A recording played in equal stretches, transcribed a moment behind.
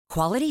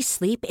Quality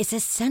sleep is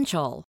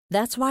essential.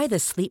 That's why the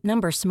Sleep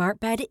Number Smart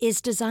Bed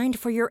is designed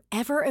for your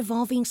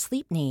ever-evolving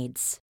sleep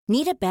needs.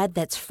 Need a bed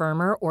that's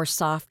firmer or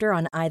softer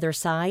on either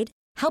side?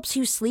 Helps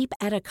you sleep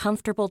at a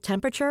comfortable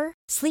temperature?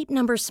 Sleep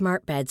Number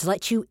Smart Beds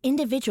let you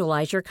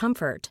individualize your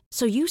comfort,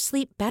 so you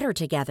sleep better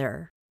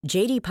together.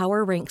 J.D.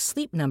 Power ranks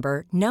Sleep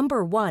Number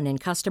number 1 in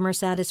customer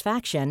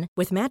satisfaction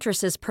with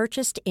mattresses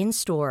purchased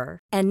in-store.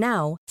 And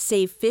now,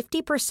 save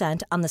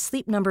 50% on the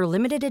Sleep Number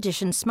Limited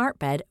Edition Smart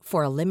Bed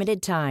for a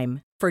limited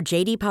time. For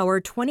J.D. Power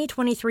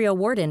 2023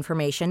 award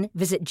information,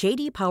 visit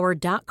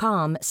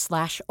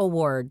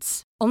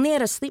jdpower.com/awards. Only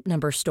at a Sleep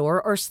Number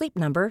store or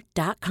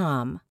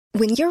sleepnumber.com.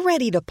 When you're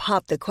ready to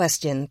pop the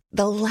question,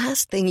 the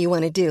last thing you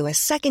want to do is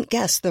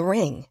second-guess the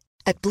ring.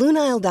 At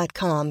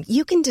BlueNile.com,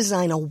 you can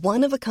design a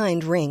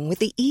one-of-a-kind ring with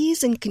the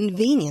ease and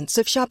convenience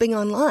of shopping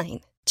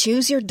online.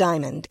 Choose your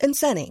diamond and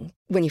setting.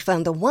 When you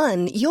find the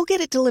one, you'll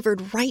get it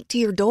delivered right to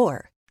your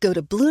door. Go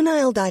to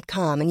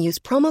BlueNile.com and use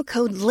promo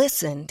code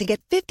LISTEN to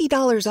get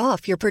 $50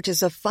 off your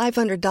purchase of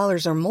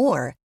 $500 or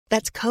more.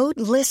 That's code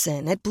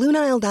LISTEN at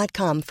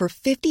BlueNile.com for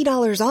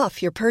 $50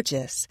 off your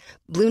purchase.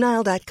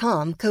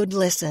 BlueNile.com, code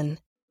LISTEN.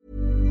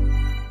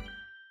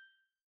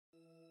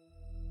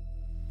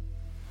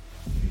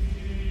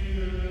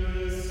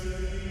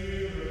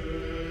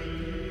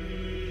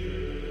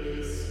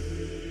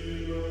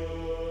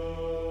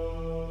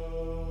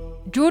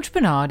 George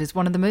Bernard is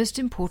one of the most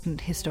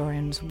important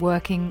historians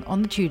working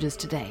on the Tudors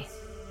today.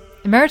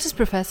 Emeritus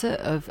Professor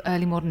of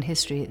Early Modern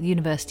History at the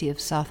University of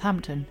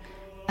Southampton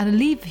and a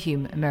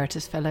Leverhulme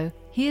Emeritus Fellow,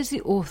 he is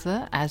the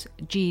author, as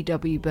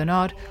G.W.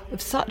 Bernard,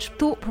 of such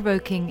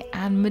thought-provoking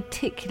and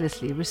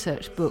meticulously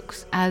researched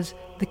books as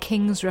The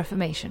King's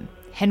Reformation,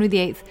 Henry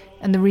VIII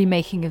and the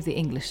Remaking of the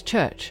English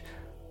Church,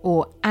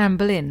 or Anne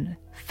Boleyn,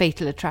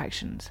 Fatal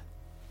Attractions.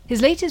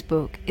 His latest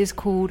book is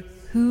called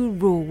Who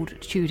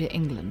Ruled Tudor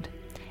England?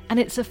 And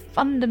it's a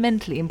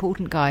fundamentally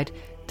important guide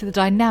to the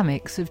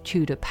dynamics of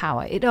Tudor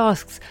power. It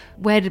asks,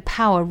 where did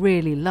power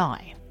really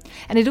lie?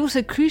 And it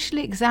also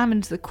crucially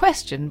examines the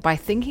question by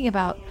thinking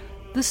about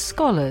the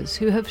scholars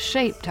who have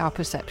shaped our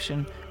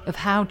perception of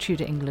how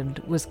Tudor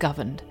England was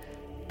governed,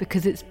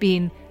 because it's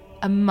been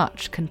a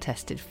much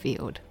contested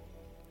field.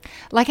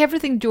 Like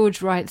everything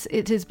George writes,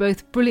 it is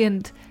both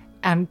brilliant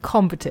and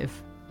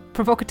combative,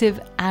 provocative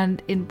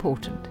and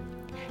important.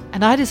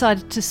 And I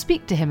decided to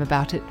speak to him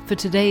about it for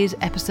today's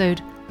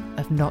episode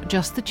of Not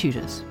Just the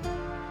Tudors.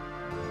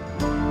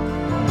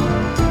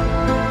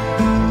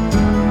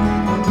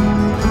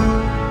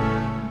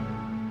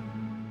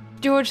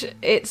 George,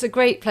 it's a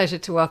great pleasure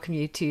to welcome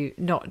you to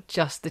Not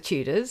Just the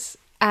Tudors,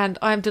 and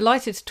I'm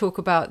delighted to talk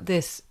about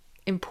this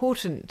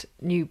important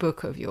new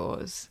book of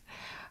yours.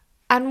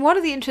 And one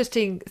of the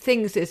interesting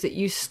things is that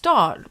you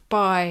start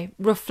by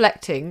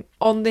reflecting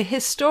on the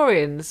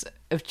historians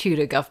of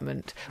Tudor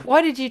government.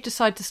 Why did you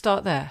decide to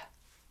start there?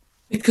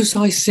 Because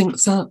I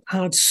think that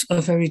adds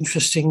a very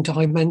interesting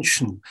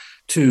dimension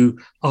to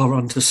our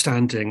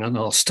understanding and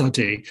our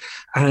study.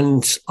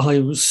 And I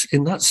was,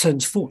 in that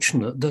sense,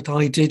 fortunate that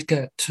I did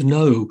get to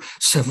know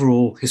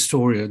several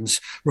historians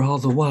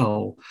rather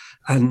well.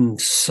 And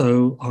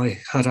so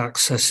I had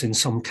access in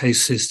some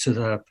cases to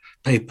their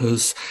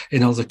papers,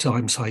 in other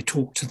times I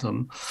talked to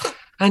them.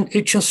 And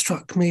it just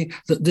struck me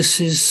that this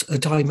is a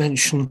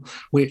dimension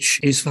which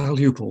is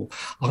valuable.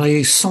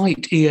 I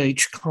cite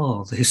E.H.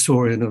 Carr, the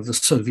historian of the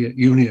Soviet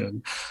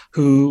Union,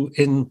 who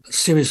in a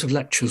series of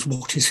lectures,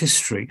 What is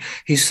History?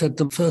 He said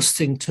the first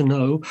thing to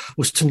know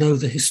was to know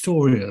the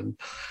historian.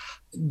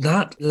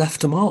 That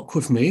left a mark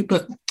with me,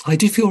 but I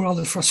did feel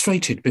rather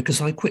frustrated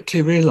because I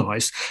quickly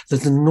realised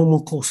that in the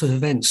normal course of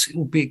events, it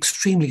would be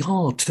extremely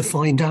hard to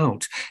find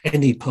out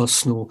any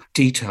personal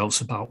details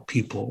about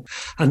people.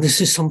 And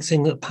this is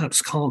something that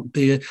perhaps can't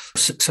be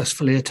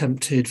successfully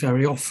attempted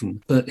very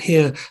often. But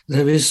here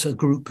there is a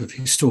group of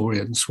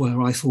historians where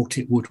I thought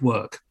it would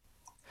work.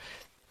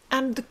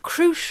 And the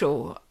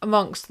crucial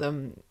amongst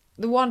them,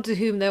 the one to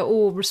whom they're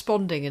all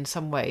responding in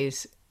some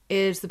ways,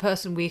 is the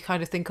person we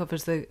kind of think of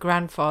as the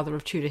grandfather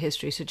of Tudor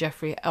history, Sir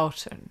Geoffrey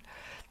Elton.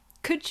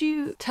 Could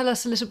you tell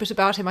us a little bit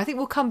about him? I think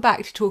we'll come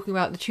back to talking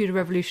about the Tudor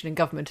Revolution and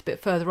government a bit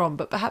further on,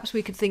 but perhaps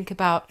we could think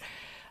about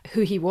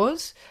who he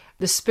was,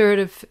 the spirit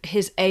of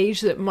his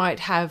age that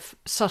might have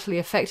subtly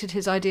affected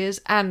his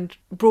ideas, and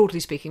broadly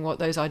speaking, what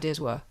those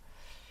ideas were.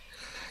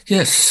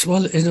 Yes,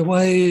 well, in a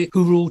way,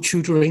 who ruled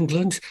Tudor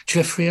England?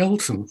 Geoffrey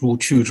Elton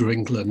ruled Tudor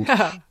England,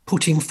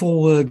 putting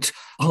forward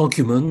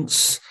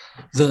arguments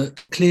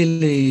that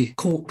clearly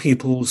caught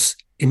people's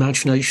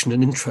imagination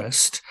and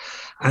interest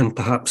and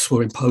perhaps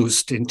were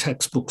imposed in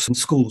textbooks and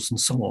schools and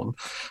so on.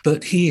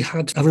 But he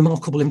had a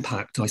remarkable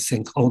impact, I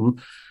think,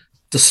 on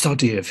the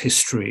study of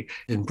history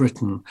in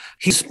Britain.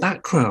 His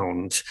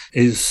background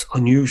is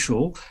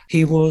unusual.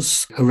 He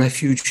was a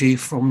refugee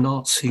from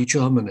Nazi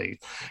Germany.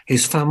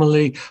 His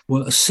family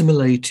were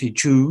assimilated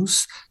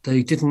Jews.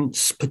 They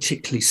didn't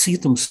particularly see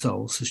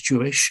themselves as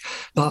Jewish,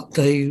 but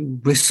they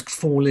risked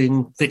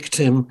falling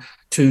victim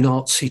to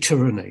Nazi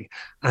tyranny,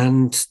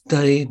 and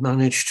they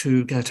managed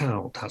to get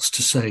out. That's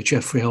to say,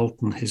 Geoffrey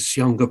Elton, his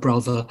younger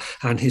brother,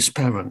 and his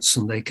parents,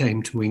 and they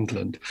came to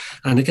England.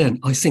 And again,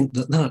 I think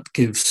that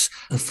gives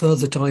a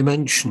further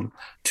dimension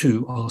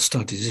to our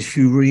studies. If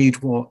you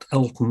read what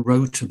Elton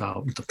wrote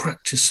about the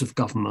practice of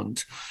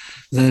government,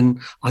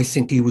 then I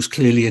think he was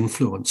clearly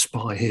influenced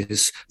by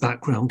his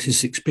background,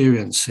 his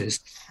experiences.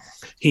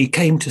 He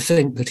came to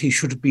think that he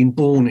should have been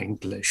born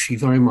English. He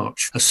very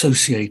much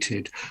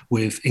associated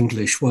with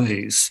English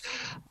ways,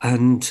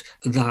 and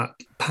that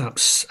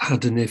perhaps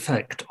had an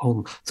effect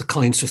on the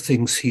kinds of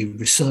things he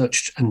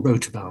researched and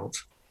wrote about.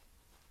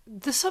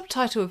 The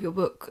subtitle of your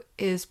book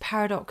is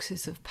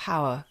Paradoxes of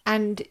Power,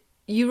 and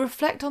you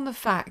reflect on the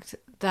fact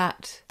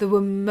that there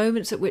were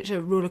moments at which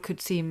a ruler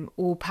could seem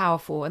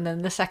all-powerful, and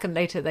then the second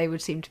later they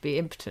would seem to be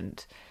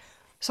impotent.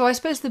 So I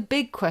suppose the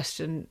big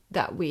question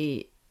that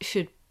we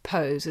should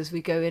pose as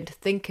we go in to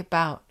think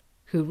about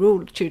who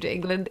ruled Tudor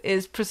England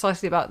is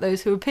precisely about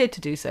those who appeared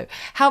to do so.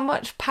 How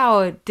much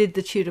power did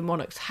the Tudor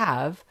monarchs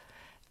have?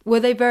 Were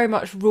they very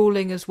much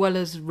ruling as well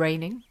as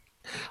reigning?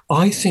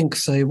 I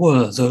think they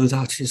were, though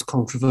that is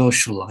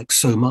controversial, like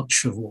so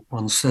much of what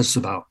one says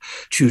about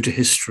Tudor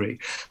history.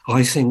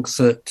 I think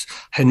that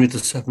Henry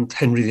VII,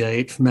 Henry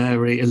VIII,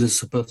 Mary,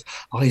 Elizabeth,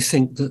 I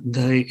think that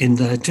they, in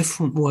their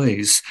different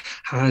ways,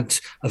 had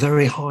a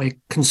very high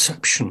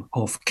conception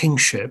of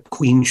kingship,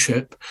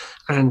 queenship,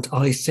 and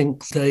I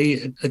think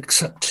they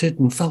accepted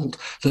and felt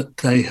that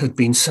they had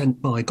been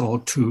sent by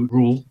God to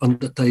rule and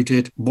that they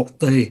did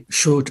what they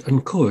should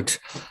and could.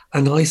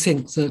 And I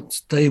think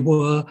that they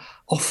were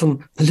often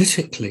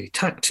politically,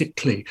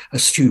 tactically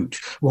astute.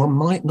 One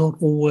might not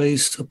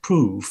always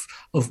approve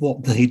of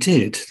what they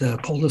did, their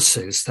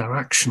policies, their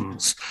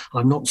actions.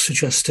 I'm not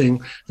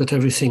suggesting that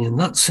everything in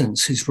that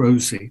sense is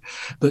rosy,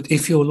 but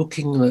if you're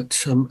looking at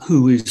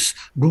who is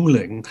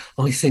ruling,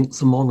 I think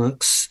the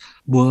monarchs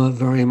were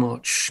very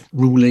much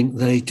ruling.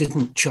 They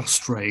didn't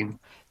just reign.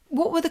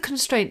 What were the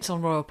constraints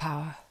on royal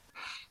power?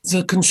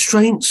 The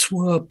constraints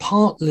were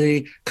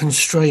partly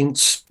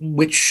constraints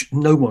which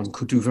no one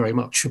could do very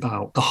much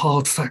about. The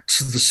hard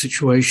facts of the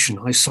situation.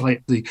 I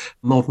cite the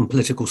modern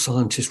political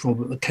scientist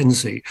Robert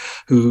Mackenzie,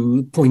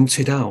 who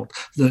pointed out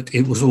that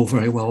it was all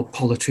very well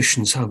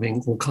politicians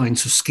having all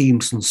kinds of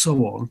schemes and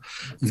so on.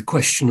 The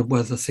question of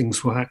whether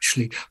things were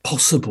actually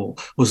possible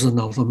was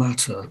another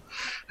matter.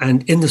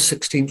 And in the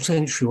 16th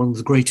century, one of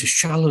the greatest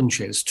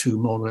challenges to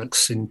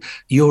monarchs in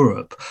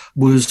Europe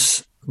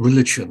was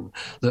religion,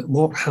 that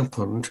what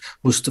happened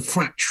was the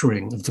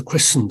fracturing of the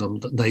Christendom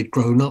that they'd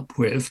grown up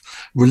with.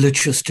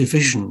 Religious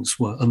divisions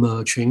were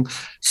emerging.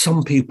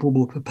 Some people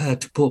were prepared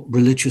to put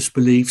religious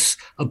beliefs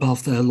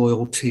above their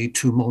loyalty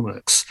to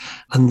monarchs,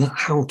 and that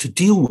how to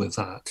deal with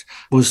that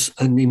was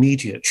an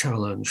immediate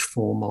challenge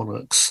for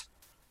monarchs.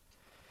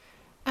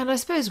 And I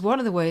suppose one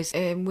of the ways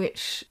in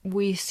which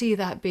we see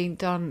that being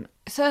done,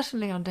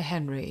 certainly under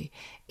Henry,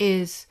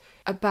 is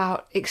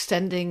about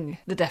extending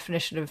the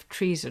definition of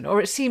treason, or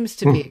it seems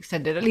to be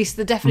extended. At least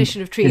the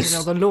definition of treason,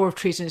 Yes. or the law of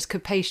treason, is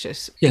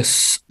capacious.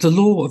 Yes, the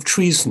law of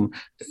treason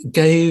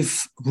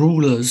gave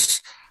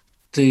rulers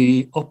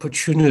the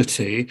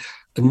opportunity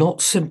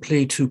not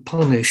simply to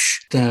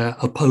punish their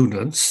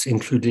opponents,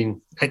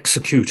 including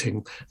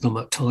executing them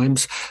at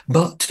times,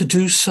 but to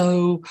do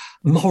so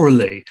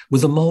morally,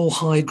 with a moral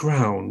high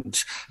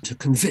ground. To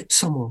convict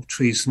someone of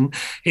treason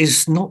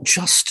is not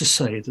just to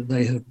say that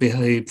they have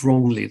behaved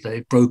wrongly,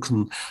 they've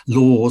broken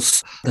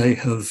laws, they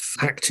have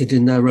acted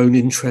in their own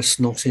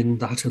interest, not in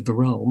that of the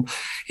realm.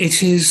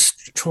 It is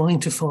trying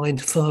to find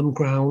firm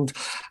ground.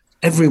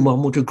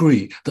 Everyone would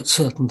agree that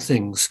certain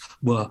things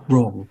were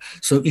wrong.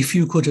 So if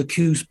you could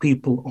accuse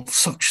people of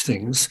such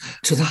things,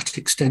 to that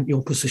extent,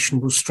 your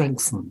position was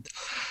strengthened.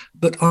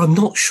 But I'm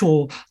not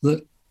sure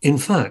that, in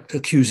fact,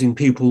 accusing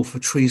people for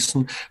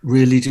treason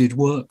really did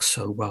work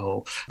so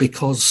well,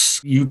 because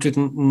you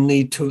didn't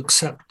need to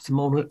accept the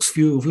monarch's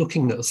view of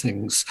looking at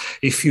things.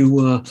 If you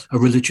were a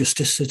religious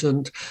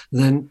dissident,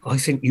 then I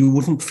think you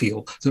wouldn't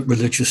feel that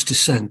religious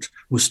dissent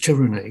was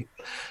tyranny.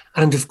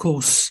 And of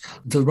course,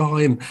 the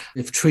rhyme,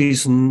 if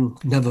treason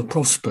never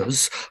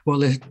prospers,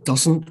 well, it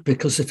doesn't,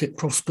 because if it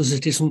prospers,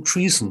 it isn't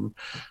treason.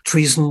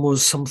 Treason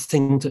was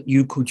something that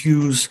you could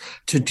use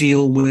to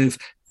deal with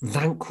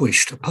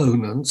vanquished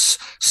opponents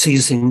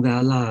seizing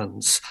their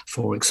lands,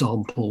 for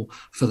example,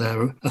 for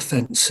their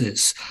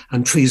offences.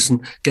 And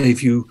treason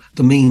gave you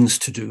the means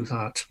to do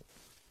that.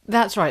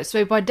 That's right.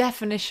 So by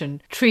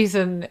definition,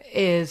 treason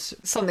is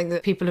something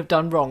that people have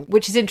done wrong,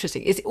 which is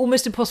interesting. It's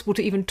almost impossible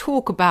to even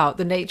talk about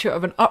the nature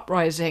of an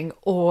uprising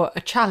or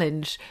a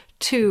challenge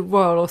to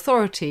royal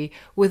authority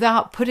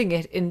without putting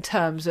it in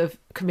terms of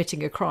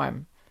committing a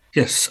crime.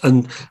 Yes,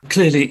 and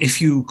clearly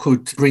if you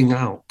could bring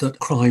out that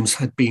crimes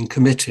had been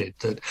committed,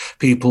 that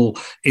people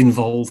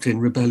involved in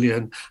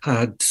rebellion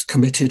had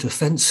committed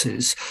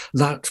offences,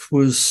 that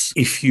was,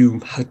 if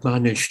you had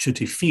managed to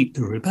defeat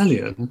the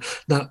rebellion,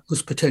 that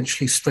was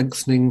potentially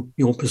strengthening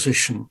your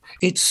position.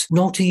 It's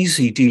not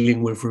easy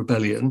dealing with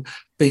rebellion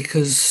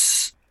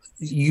because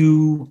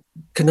you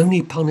can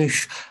only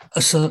punish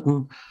a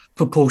certain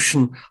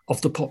proportion of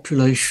the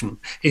population.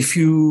 If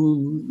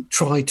you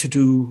try to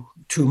do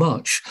too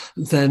much,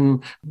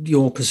 then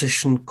your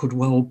position could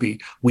well be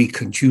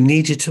weakened. You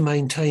needed to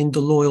maintain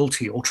the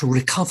loyalty or to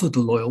recover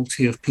the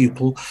loyalty of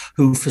people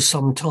who for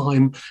some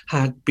time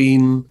had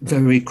been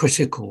very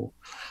critical.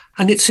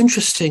 And it's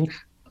interesting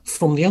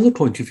from the other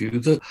point of view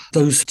that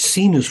those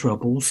seen as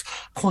rebels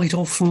quite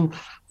often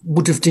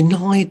would have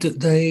denied that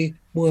they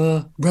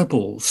were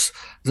rebels,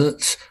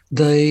 that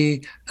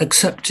they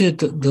accepted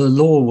that the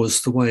law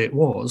was the way it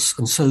was,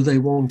 and so they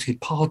wanted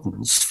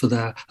pardons for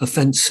their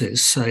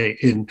offences, say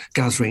in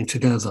gathering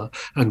together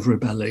and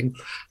rebelling.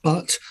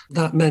 But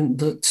that meant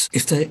that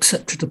if they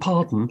accepted a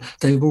pardon,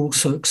 they were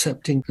also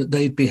accepting that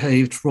they'd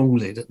behaved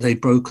wrongly, that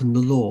they'd broken the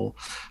law.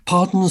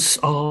 Pardons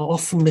are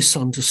often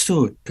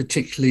misunderstood,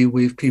 particularly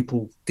with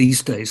people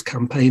these days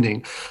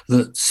campaigning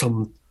that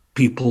some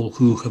people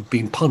who have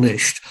been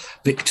punished,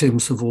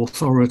 victims of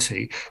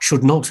authority,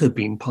 should not have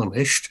been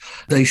punished.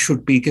 They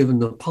should be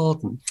given a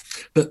pardon.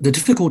 But the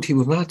difficulty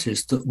with that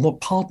is that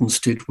what pardons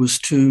did was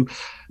to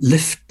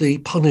lift the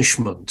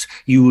punishment.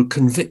 You were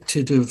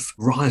convicted of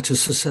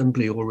riotous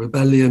assembly or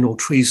rebellion or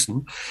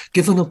treason,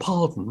 given a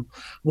pardon.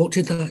 What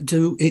did that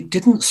do? It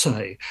didn't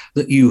say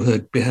that you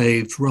had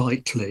behaved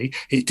rightly.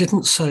 It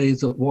didn't say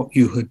that what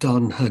you had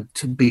done had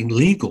been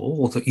legal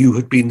or that you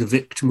had been the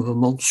victim of a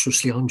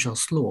monstrously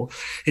unjust law.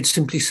 It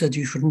simply said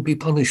you shouldn't be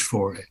punished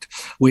for it,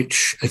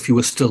 which, if you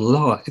were still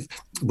alive,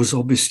 was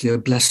obviously a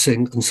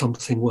blessing and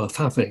something worth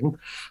having,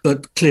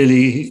 but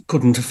clearly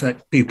couldn't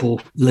affect people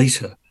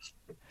later.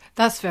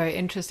 That's very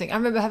interesting. I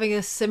remember having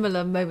a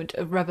similar moment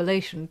of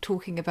revelation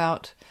talking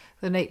about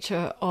the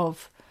nature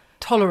of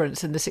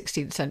tolerance in the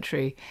 16th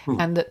century,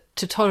 and that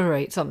to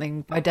tolerate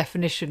something by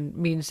definition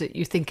means that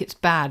you think it's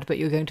bad, but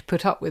you're going to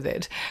put up with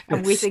it. And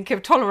yes. We think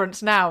of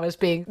tolerance now as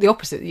being the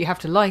opposite, that you have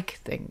to like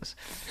things.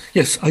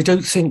 Yes, I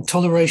don't think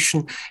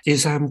toleration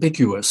is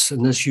ambiguous.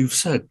 And as you've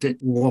said,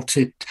 what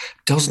it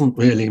doesn't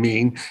really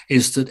mean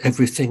is that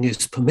everything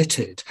is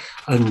permitted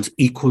and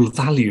equal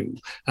value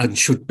and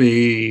should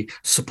be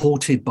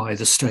supported by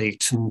the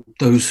state. And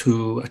those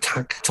who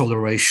attack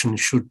toleration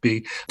should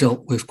be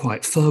dealt with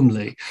quite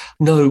firmly.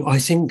 No, I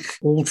think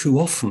all too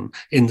often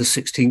in the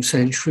 16th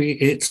century,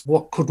 it's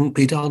what couldn't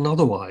be done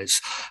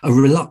otherwise. A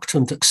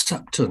reluctant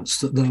acceptance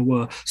that there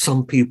were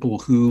some people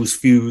whose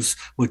views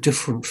were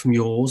different from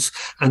yours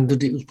and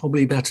that it was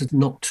probably better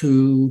not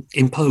to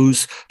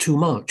impose too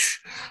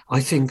much.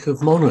 I think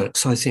of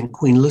monarchs. I think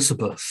Queen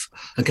Elizabeth.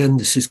 Again,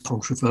 this is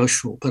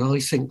controversial, but I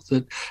think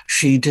that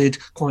she did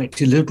quite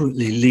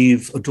deliberately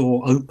leave a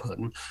door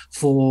open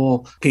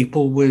for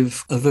people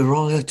with a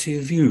variety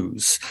of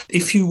views.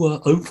 If you were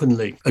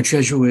openly a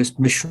Jesuit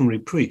missionary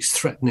priest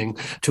threatening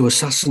to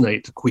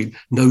assassinate the Queen,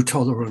 no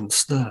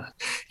tolerance there.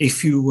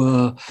 If you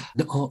were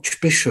an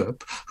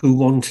archbishop who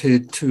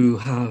wanted to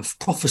have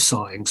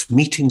prophesyings,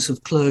 meetings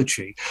of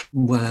clergy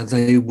where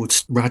they would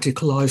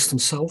radicalise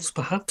themselves,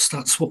 perhaps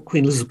that's what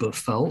Queen Elizabeth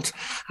felt.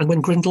 And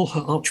when Grindal,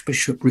 her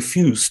archbishop,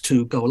 refused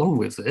to go along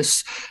with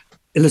this,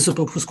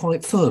 Elizabeth was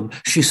quite firm.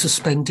 She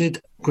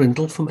suspended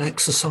Grindal from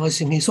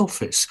exercising his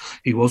office.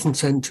 He wasn't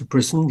sent to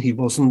prison. He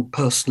wasn't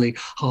personally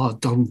hard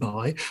done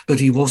by, but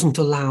he wasn't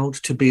allowed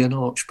to be an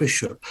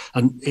archbishop.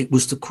 And it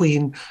was the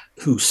Queen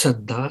who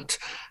said that.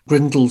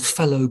 Grindal's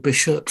fellow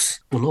bishops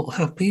were not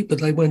happy,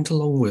 but they went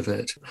along with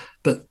it.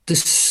 But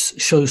this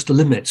shows the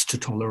limits to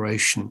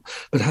toleration.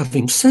 But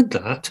having said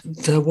that,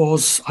 there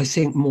was, I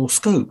think, more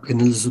scope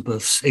in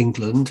Elizabeth's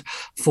England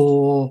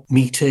for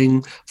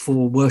meeting,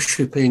 for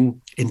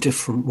worshipping in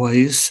different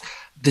ways.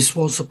 This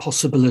was a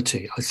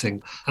possibility, I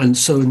think. And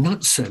so in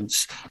that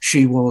sense,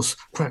 she was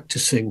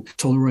practicing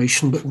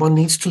toleration, but one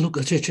needs to look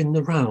at it in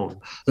the round,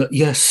 that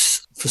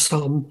yes, for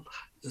some,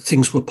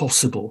 things were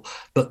possible,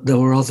 but there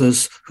were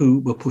others who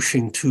were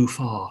pushing too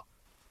far.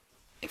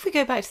 If we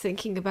go back to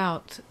thinking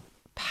about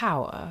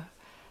power,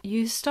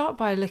 you start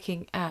by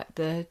looking at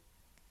the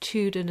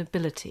Tudor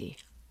nobility.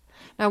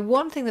 Now,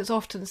 one thing that's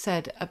often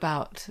said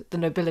about the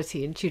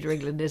nobility in Tudor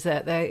England is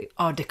that they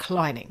are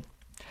declining.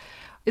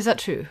 Is that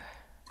true?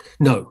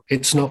 No,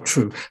 it's not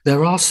true.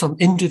 There are some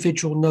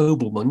individual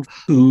noblemen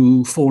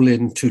who fall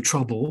into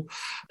trouble.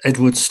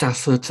 Edward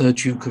Stafford, 3rd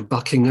Duke of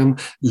Buckingham,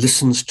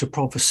 listens to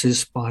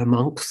prophecies by a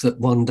monk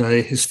that one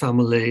day his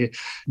family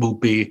will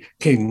be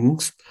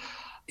kings.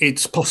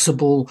 It's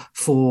possible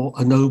for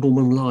a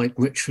nobleman like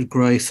Richard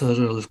Grey,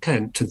 3rd Earl of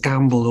Kent, to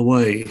gamble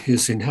away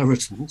his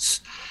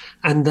inheritance,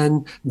 and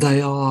then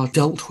they are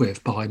dealt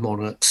with by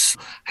monarchs.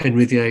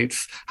 Henry VIII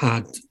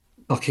had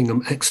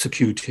Buckingham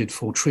executed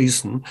for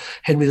treason.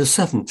 Henry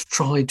VII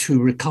tried to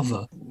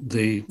recover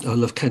the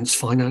Earl of Kent's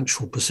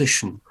financial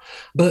position.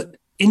 But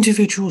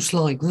individuals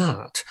like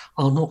that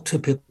are not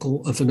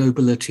typical of the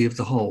nobility of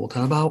the whole.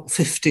 There are about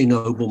 50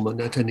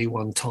 noblemen at any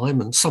one time,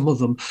 and some of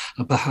them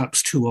are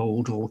perhaps too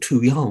old or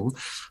too young,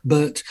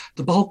 but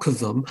the bulk of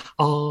them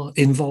are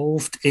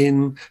involved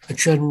in a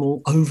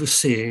general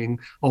overseeing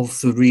of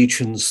the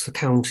regions, the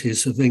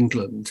counties of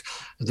England.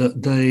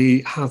 that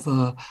they have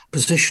a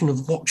position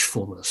of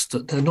watchfulness,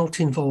 that they're not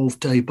involved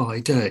day by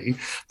day,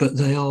 but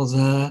they are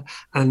there,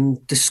 and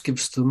this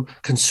gives them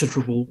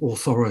considerable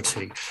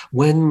authority.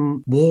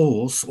 When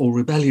wars or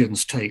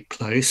rebellions take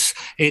place,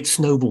 it's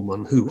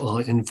noblemen who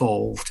are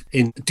involved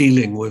in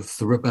dealing with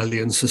the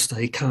rebellions as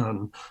they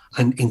can,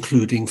 and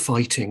including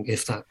fighting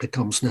if that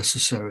becomes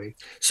necessary.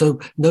 So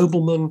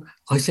noblemen,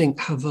 I think,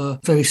 have a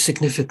very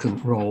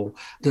significant role,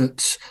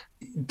 that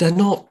they're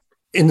not,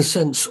 in a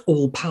sense,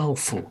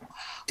 all-powerful.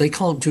 They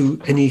can't do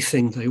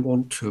anything they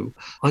want to.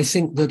 I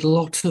think that a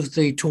lot of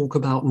the talk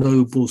about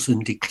nobles in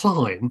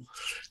decline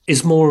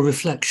is more a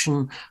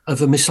reflection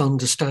of a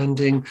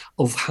misunderstanding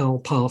of how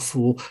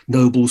powerful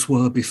nobles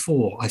were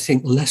before. I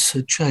think less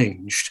had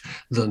changed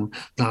than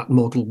that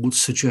model would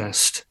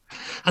suggest.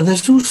 And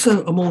there's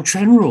also a more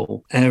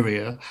general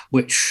area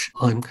which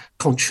I'm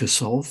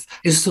conscious of,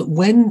 is that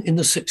when in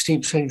the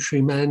 16th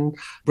century men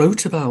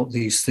wrote about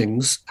these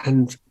things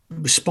and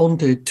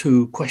responded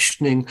to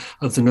questioning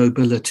of the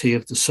nobility,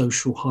 of the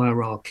social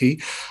hierarchy,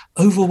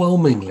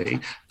 overwhelmingly,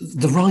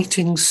 the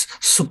writings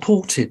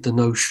supported the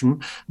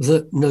notion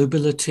that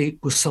nobility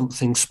was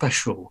something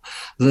special,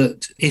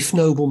 that if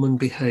noblemen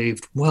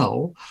behaved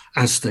well,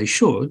 as they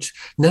should,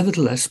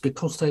 nevertheless,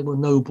 because they were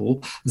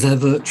noble, their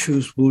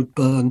virtues would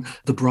burn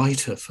the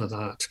brighter for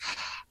that.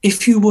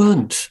 If you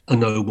weren't a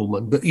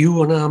nobleman, but you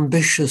were an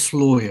ambitious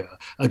lawyer,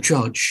 a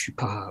judge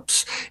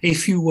perhaps,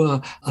 if you were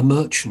a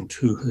merchant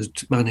who had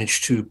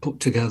managed to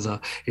put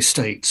together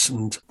estates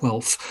and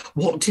wealth,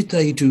 what did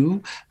they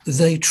do?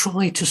 They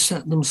tried to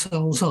set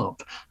themselves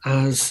up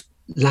as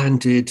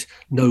landed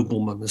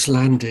noblemen, as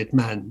landed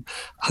men,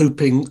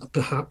 hoping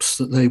perhaps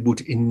that they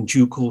would in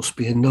due course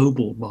be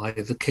ennobled by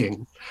the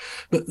king.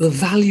 But the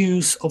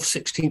values of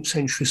 16th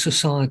century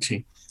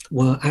society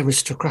were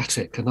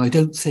aristocratic, and I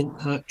don't think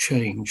that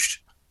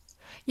changed.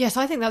 Yes,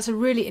 I think that's a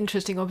really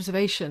interesting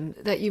observation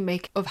that you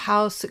make of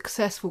how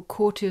successful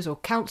courtiers or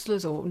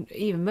councillors or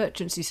even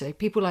merchants, you say,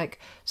 people like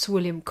Sir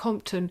William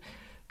Compton,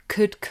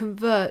 could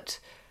convert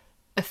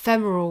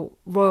ephemeral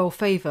royal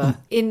favour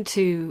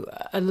into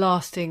a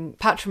lasting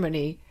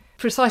patrimony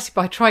precisely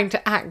by trying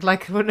to act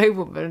like a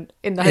nobleman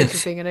in the hope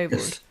of being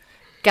ennobled,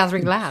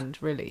 gathering land,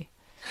 really.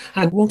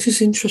 And what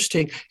is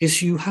interesting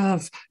is you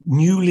have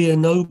newly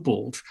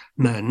ennobled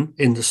men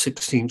in the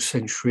 16th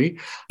century,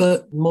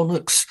 but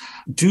monarchs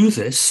do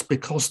this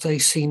because they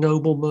see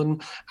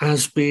noblemen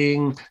as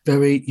being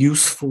very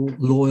useful,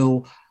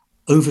 loyal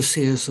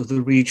overseers of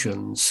the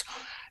regions.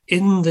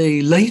 In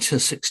the later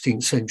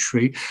 16th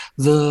century,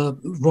 the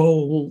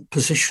role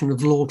position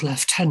of Lord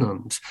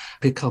Lieutenant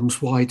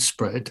becomes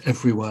widespread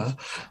everywhere,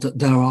 that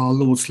there are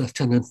Lords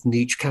Lieutenant in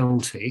each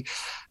county.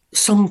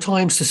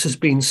 Sometimes this has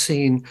been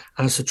seen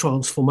as a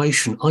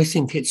transformation. I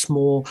think it's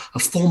more a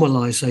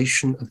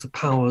formalisation of the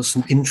powers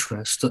and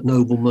interests that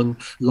noblemen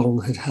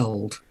long had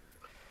held.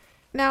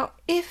 Now,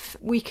 if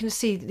we can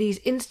see these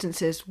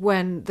instances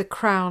when the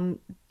crown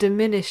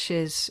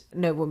diminishes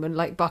noblemen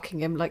like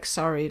Buckingham, like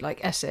Surrey,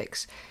 like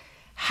Essex,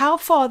 how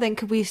far then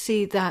could we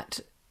see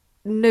that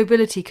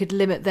nobility could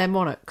limit their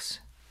monarchs?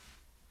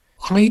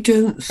 I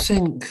don't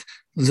think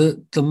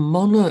that the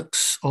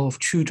monarchs of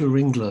Tudor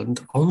England,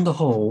 on the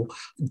whole,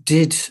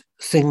 did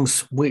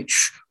things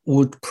which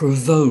would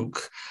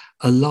provoke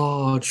a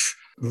large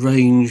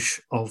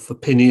range of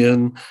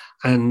opinion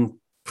and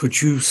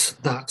produce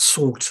that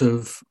sort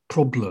of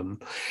problem.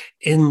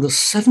 In the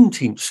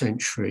 17th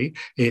century,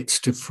 it's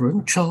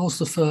different.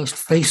 Charles I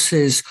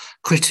faces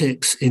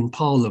critics in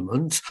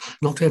Parliament,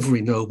 not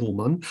every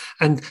nobleman,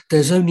 and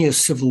there's only a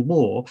civil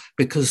war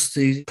because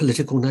the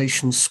political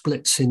nation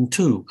splits in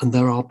two, and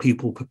there are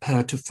people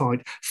prepared to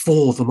fight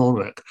for the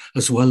monarch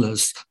as well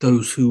as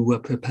those who were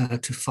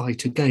prepared to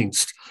fight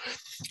against.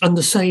 And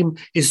the same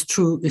is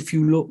true if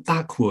you look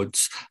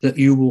backwards, that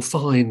you will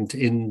find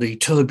in the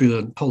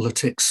turbulent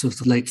politics of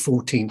the late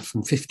 14th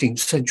and 15th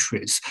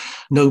centuries,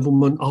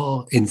 noblemen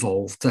are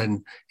involved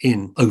then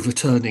in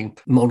overturning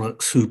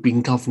monarchs who've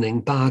been governing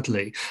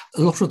badly.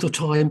 A lot of the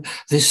time,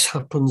 this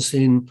happens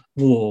in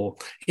war.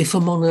 If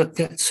a monarch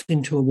gets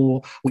into a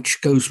war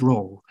which goes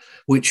wrong,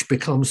 which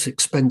becomes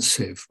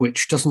expensive,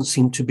 which doesn't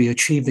seem to be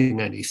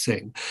achieving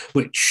anything,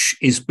 which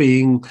is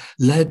being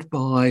led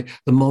by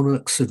the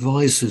monarch's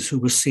advisors who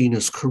were seen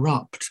as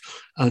corrupt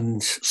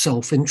and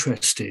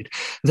self-interested,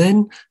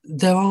 then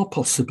there are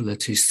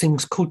possibilities.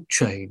 Things could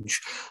change.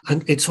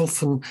 And it's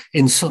often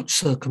in such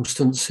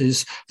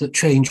circumstances that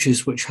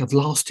changes which have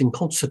lasting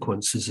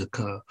consequences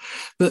occur.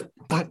 But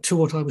back to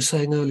what I was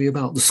saying earlier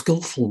about the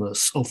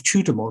skillfulness of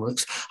Tudor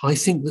monarchs, I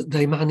think that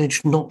they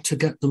managed not to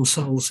get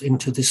themselves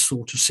into this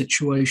sort of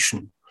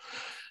situation.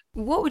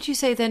 What would you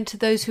say then to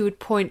those who would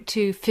point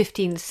to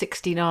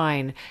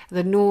 1569,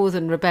 the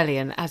Northern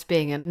Rebellion, as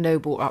being a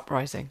noble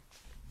uprising?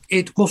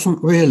 it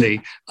wasn't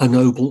really a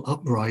noble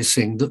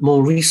uprising, that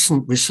more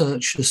recent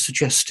research has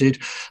suggested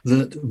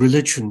that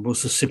religion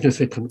was a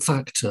significant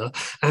factor,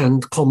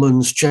 and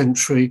commons,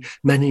 gentry,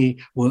 many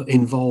were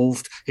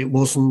involved. It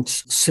wasn't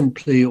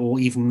simply or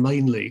even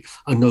mainly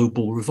a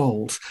noble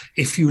revolt.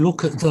 If you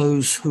look at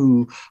those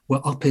who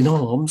were up in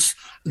arms,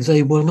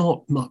 they were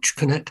not much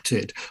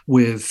connected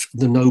with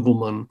the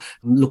noblemen.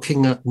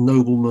 Looking at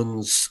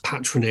noblemen's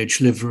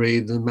patronage livery,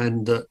 the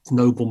men that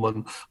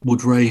noblemen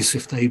would raise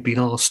if they'd been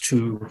asked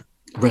to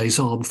raise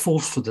armed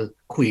force for the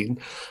Queen,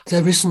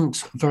 there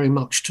isn't very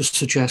much to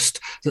suggest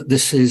that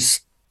this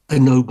is a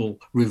noble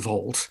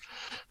revolt.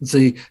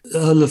 The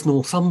Earl of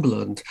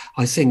Northumberland,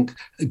 I think,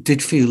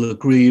 did feel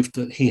aggrieved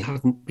that he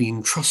hadn't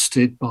been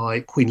trusted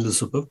by Queen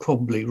Elizabeth,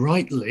 probably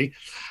rightly,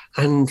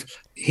 and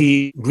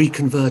he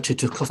reconverted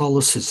to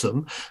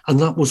Catholicism, and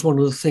that was one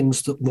of the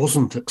things that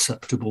wasn't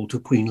acceptable to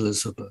Queen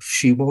Elizabeth.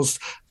 She was,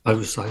 I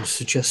was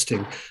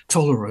suggesting,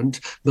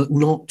 tolerant, but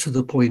not to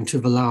the point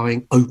of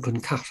allowing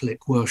open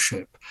Catholic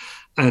worship.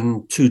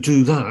 And to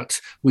do that,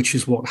 which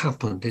is what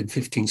happened in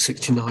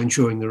 1569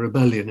 during the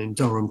rebellion in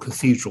Durham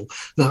Cathedral,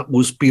 that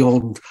was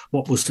beyond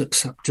what was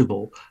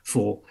acceptable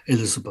for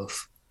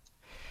Elizabeth.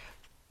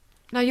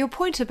 Now, your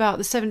point about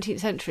the 17th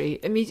century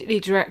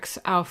immediately directs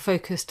our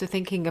focus to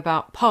thinking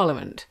about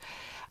Parliament.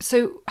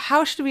 So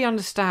how should we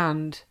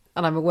understand,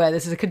 and I'm aware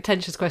this is a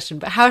contentious question,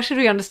 but how should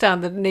we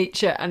understand the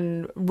nature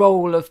and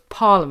role of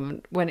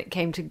Parliament when it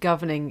came to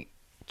governing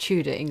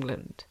Tudor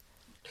England?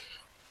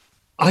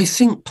 I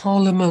think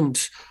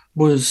Parliament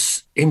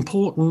was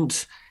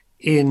important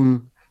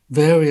in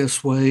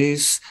various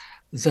ways.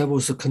 There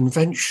was a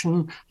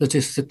convention that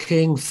if the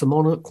king, the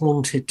monarch,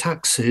 wanted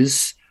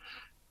taxes,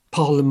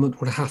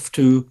 Parliament would have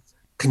to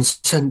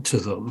consent to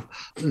them.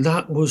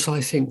 That was,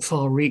 I think,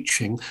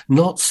 far-reaching,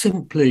 not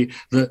simply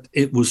that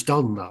it was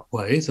done that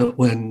way, that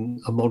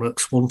when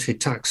monarchs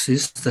wanted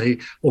taxes, they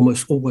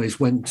almost always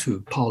went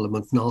to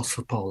Parliament and asked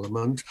for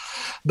Parliament,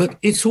 but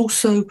it's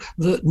also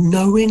that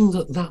knowing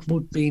that that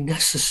would be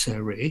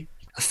necessary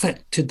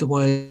affected the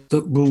way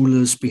that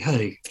rulers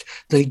behaved.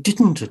 They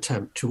didn't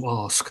attempt to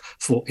ask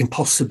for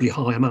impossibly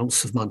high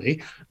amounts of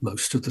money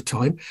most of the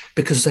time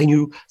because they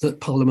knew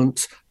that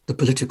Parliament, the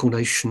political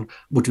nation,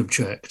 would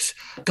object.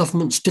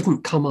 Governments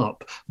didn't come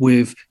up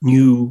with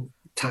new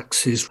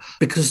taxes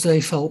because they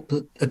felt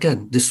that,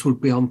 again, this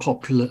would be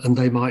unpopular and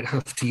they might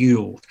have to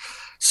yield.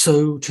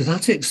 So to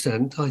that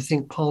extent, I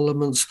think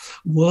parliaments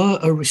were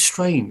a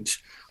restraint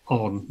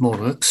on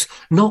monarchs,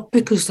 not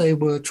because they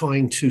were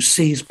trying to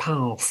seize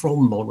power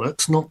from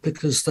monarchs, not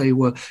because they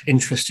were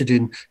interested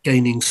in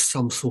gaining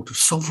some sort of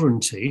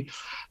sovereignty,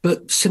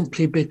 but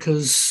simply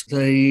because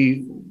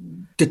they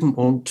didn't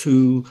want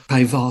to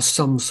pay vast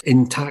sums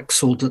in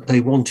tax, or that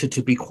they wanted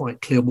to be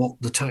quite clear what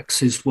the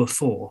taxes were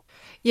for.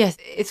 Yes,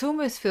 it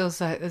almost feels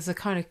like there's a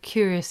kind of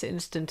curious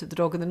instant of the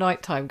dog in the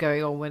night time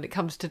going on when it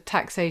comes to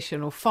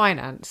taxation or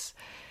finance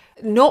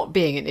not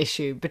being an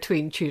issue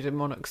between Tudor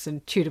monarchs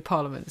and Tudor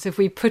parliaments. If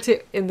we put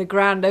it in the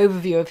grand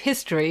overview of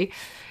history,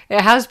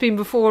 it has been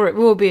before, it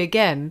will be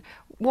again.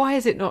 Why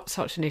is it not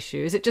such an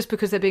issue? Is it just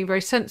because they're being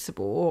very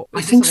sensible? Or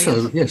I think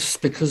so, yes,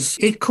 because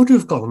it could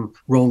have gone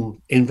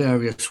wrong in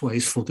various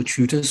ways for the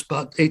Tudors,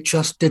 but it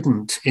just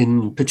didn't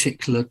in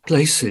particular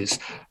places.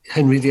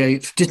 Henry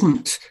VIII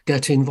didn't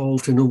get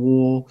involved in a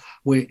war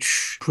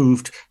which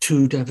proved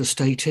too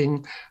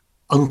devastating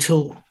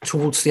until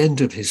towards the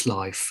end of his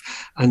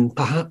life. And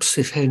perhaps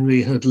if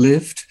Henry had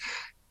lived,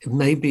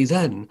 maybe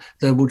then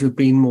there would have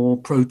been more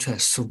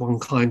protests of one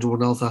kind or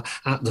another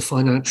at the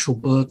financial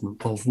burden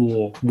of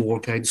war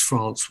against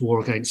France, war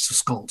against the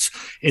Scots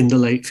in the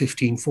late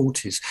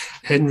 1540s.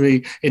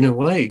 Henry, in a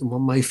way,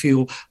 one may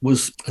feel,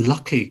 was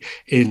lucky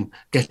in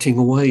getting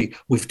away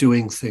with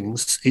doing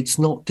things. It's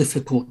not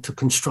difficult to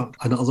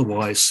construct an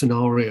otherwise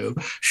scenario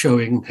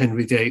showing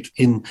Henry VIII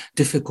in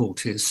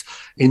difficulties.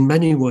 In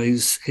many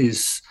ways,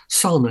 his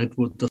son,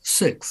 Edward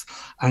VI,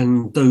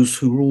 and those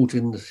who ruled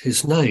in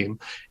his name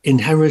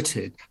inherited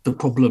the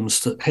problems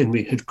that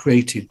Henry had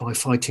created by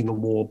fighting a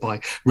war, by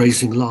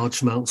raising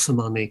large amounts of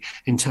money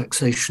in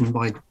taxation,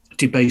 by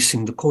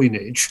debasing the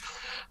coinage.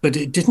 But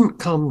it didn't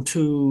come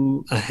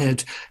to a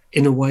head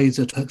in a way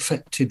that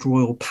affected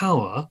royal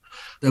power.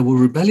 There were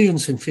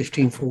rebellions in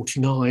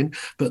 1549,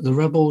 but the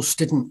rebels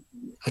didn't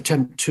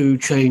attempt to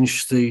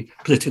change the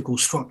political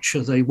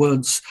structure. They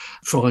weren't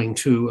trying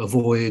to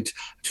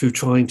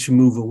trying to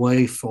move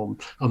away from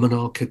a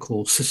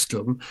monarchical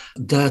system.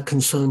 Their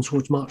concerns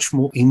were much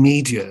more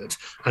immediate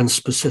and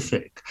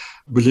specific.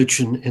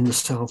 Religion in the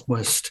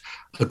southwest,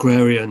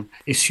 agrarian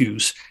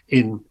issues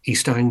in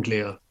East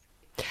Anglia.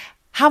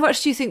 How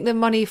much do you think the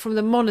money from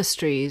the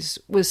monasteries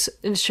was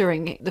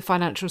ensuring the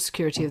financial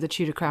security of the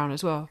Tudor crown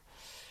as well?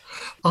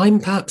 I'm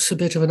perhaps a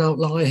bit of an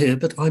outlier here,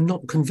 but I'm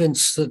not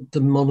convinced that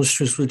the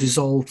monasteries were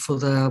dissolved for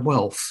their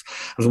wealth.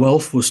 The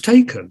wealth was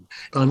taken.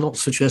 I'm not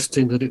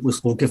suggesting that it was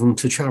all given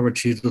to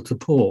charity, to the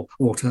poor,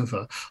 or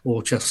whatever,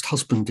 or just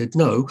husbanded.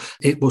 No,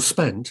 it was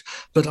spent.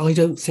 But I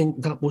don't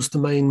think that was the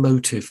main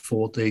motive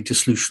for the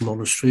dissolution of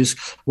monasteries.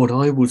 What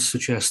I would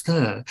suggest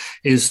there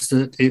is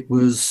that it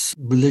was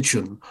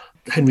religion.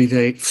 Henry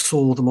VIII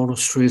saw the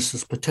monasteries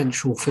as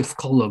potential fifth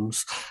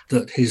columns,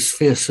 that his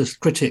fiercest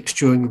critics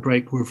during the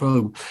breakthrough of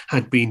Rome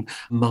had been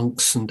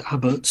monks and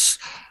abbots.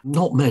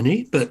 Not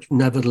many, but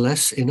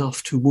nevertheless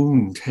enough to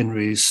wound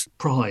Henry's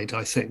pride,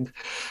 I think.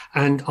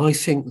 And I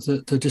think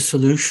that the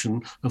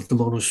dissolution of the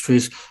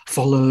monasteries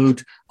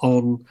followed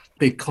on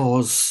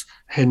because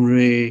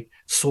Henry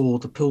saw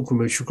the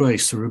Pilgrimage of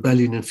Grace, the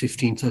rebellion in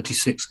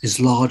 1536, is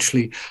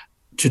largely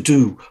to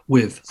do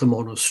with the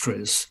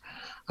monasteries.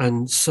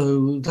 And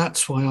so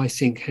that's why I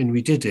think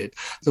Henry did it.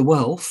 The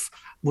wealth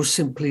was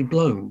simply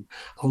blown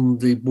on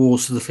the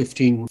wars of the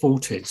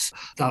 1540s.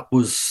 That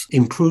was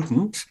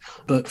imprudent,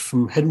 but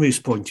from Henry's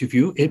point of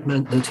view, it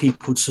meant that he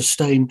could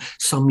sustain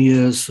some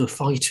years of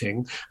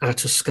fighting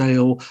at a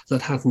scale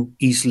that hadn't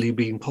easily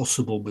been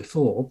possible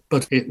before,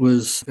 but it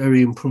was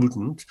very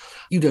imprudent.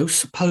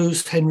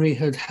 Suppose Henry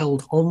had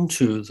held on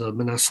to the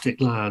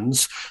monastic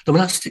lands. The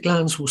monastic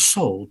lands were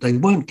sold. They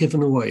weren't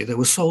given away. They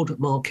were sold at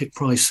market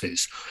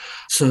prices.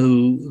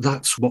 So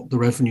that's what the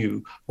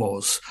revenue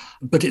was.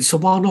 But it's a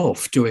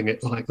one-off doing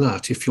it like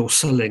that if you're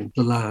selling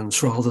the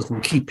lands rather than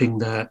keeping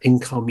their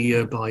income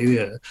year by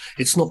year.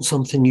 It's not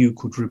something you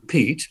could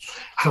repeat.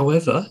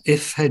 However,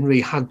 if Henry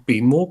had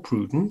been more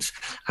prudent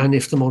and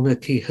if the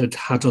monarchy had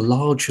had a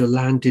larger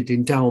landed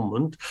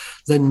endowment,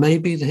 then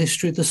maybe the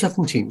history of the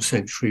 17th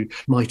century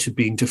might have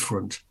been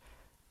different.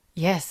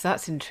 Yes,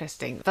 that's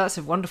interesting. That's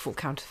a wonderful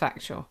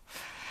counterfactual.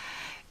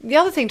 The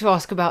other thing to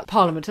ask about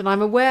Parliament, and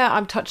I'm aware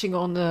I'm touching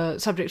on the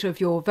subject of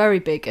your very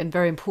big and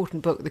very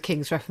important book, The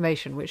King's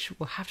Reformation, which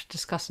we'll have to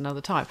discuss another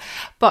time.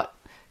 But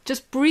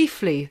just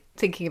briefly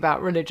thinking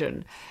about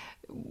religion,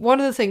 one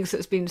of the things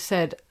that's been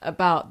said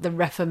about the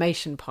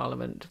Reformation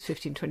Parliament,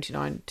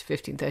 1529 to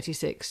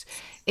 1536,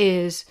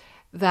 is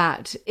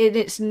that in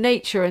its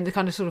nature and the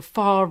kind of sort of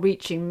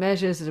far-reaching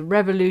measures, the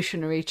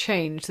revolutionary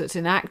change that's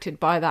enacted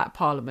by that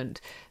Parliament,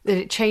 that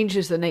it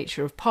changes the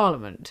nature of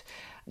Parliament.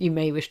 You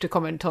may wish to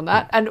comment on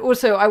that. And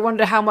also, I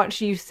wonder how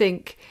much you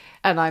think,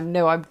 and I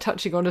know I'm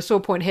touching on a sore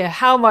point here,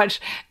 how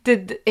much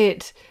did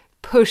it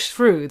push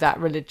through that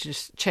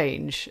religious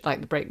change,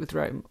 like the break with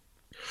Rome?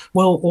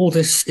 Well, all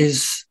this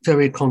is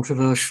very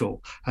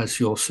controversial, as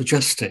you're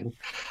suggesting,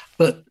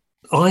 but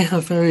I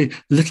have very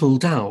little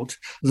doubt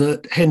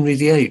that Henry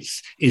VIII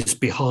is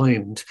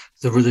behind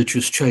the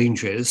religious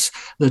changes,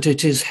 that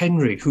it is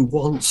Henry who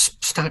wants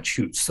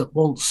statutes, that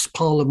wants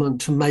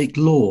Parliament to make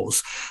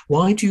laws.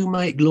 Why do you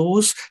make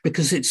laws?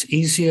 Because it's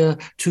easier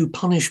to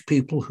punish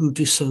people who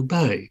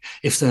disobey.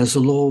 If there's a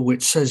law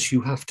which says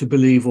you have to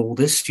believe all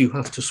this, you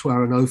have to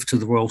swear an oath to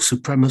the royal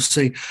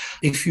supremacy.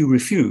 If you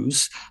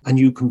refuse, and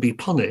you can be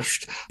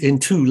punished in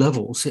two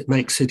levels, it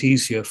makes it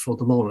easier for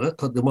the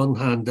monarch. On the one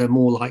hand, they're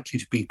more likely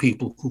to be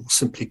people who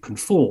simply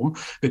conform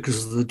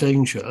because of the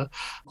danger.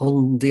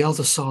 On the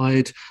other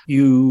side,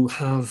 you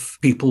have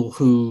people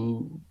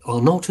who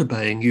are not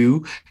obeying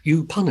you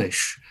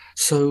punish.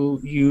 So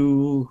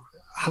you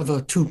have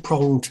a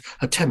two-pronged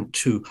attempt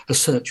to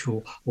assert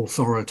your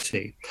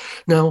authority.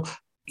 Now,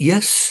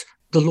 yes,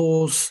 the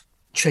laws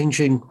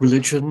changing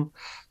religion,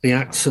 the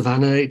Acts of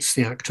Annates,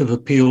 the Act of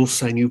Appeal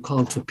saying you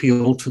can't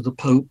appeal to the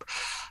Pope,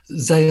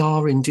 they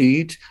are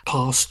indeed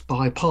passed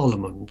by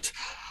Parliament.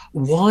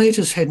 Why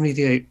does Henry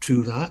VIII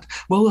do that?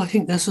 Well, I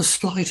think there's a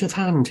sleight of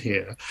hand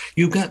here.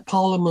 You get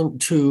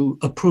Parliament to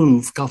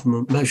approve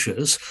government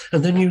measures,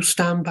 and then you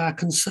stand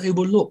back and say,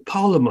 well, look,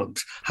 Parliament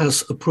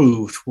has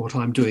approved what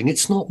I'm doing.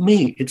 It's not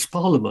me, it's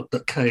Parliament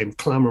that came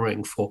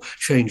clamouring for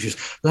changes.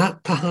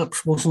 That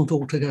perhaps wasn't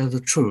altogether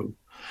true.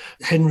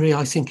 Henry,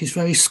 I think, is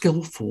very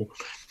skillful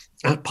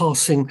at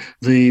passing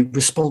the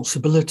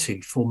responsibility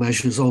for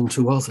measures on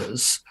to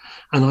others.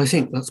 And I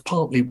think that's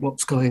partly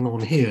what's going on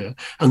here.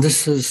 And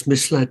this has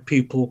misled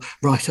people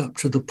right up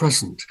to the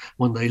present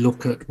when they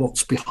look at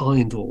what's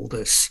behind all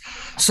this.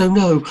 So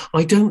no,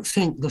 I don't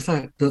think the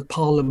fact that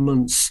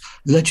parliaments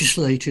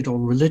legislated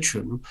on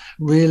religion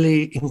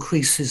really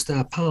increases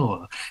their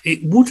power.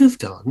 It would have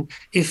done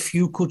if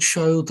you could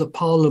show that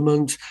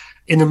Parliament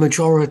in a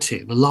majority,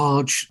 in a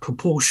large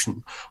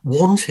proportion,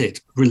 wanted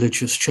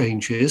religious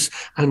changes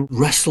and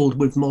wrestled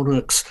with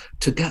monarchs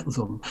to get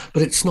them.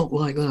 But it's not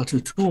like that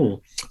at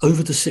all.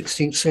 Over the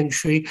 16th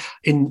century,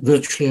 in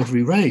virtually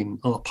every reign,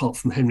 apart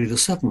from Henry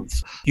VII,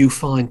 you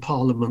find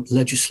Parliament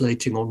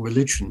legislating on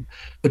religion,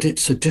 but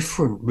it's a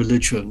different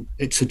religion,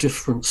 it's a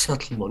different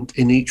settlement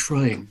in each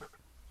reign.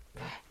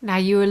 Now,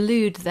 you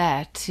allude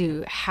there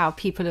to how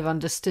people have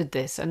understood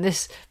this, and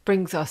this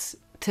brings us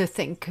to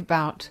think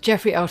about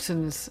Geoffrey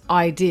Elton's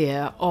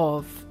idea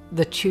of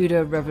the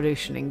Tudor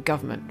Revolution in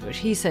government, which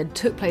he said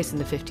took place in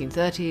the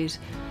 1530s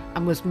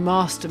and was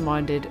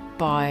masterminded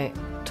by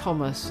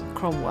Thomas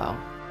Cromwell.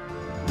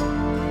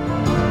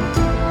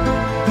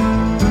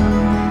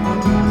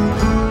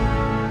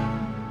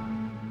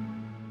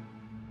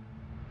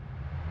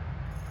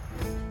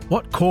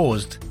 What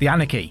caused the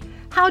anarchy?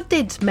 How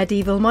did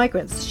medieval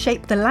migrants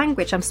shape the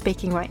language I'm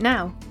speaking right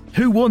now?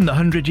 Who won the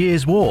 100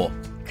 Years' War?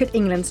 Could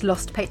England's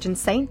lost patron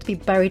saint be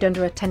buried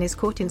under a tennis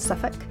court in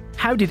Suffolk?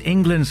 How did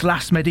England's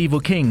last medieval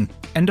king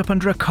end up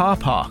under a car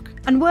park?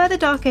 And were the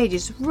Dark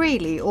Ages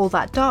really all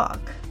that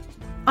dark?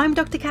 I'm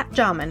Dr. Kat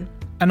Jarman.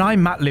 And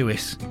I'm Matt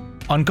Lewis.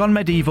 On Gone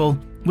Medieval,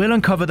 we'll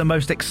uncover the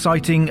most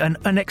exciting and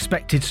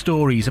unexpected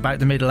stories about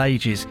the Middle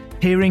Ages,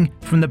 hearing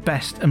from the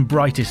best and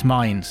brightest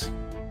minds.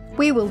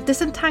 We will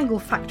disentangle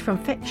fact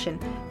from fiction,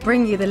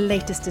 bring you the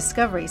latest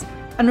discoveries,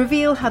 and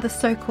reveal how the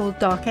so-called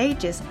Dark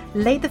Ages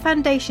laid the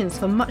foundations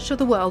for much of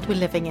the world we're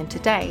living in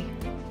today.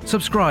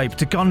 Subscribe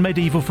to Gone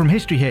Medieval from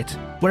History Hit,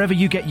 wherever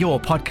you get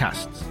your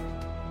podcasts.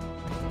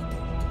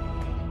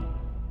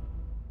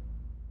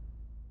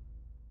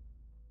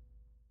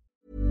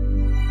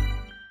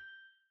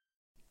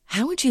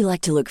 How would you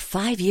like to look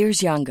 5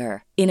 years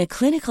younger? In a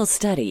clinical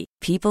study,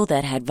 people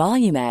that had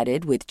volume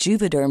added with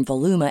Juvederm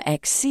Voluma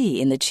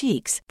XC in the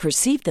cheeks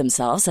perceived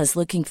themselves as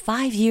looking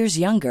 5 years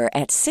younger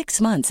at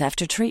 6 months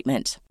after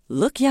treatment.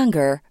 Look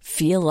younger,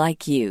 feel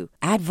like you.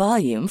 Add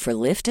volume for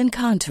lift and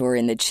contour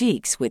in the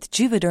cheeks with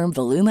Juvederm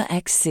Voluma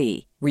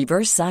XC.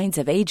 Reverse signs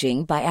of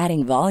aging by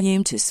adding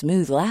volume to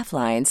smooth laugh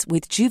lines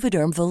with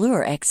Juvederm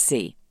Volure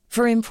XC.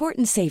 For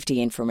important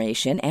safety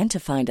information and to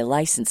find a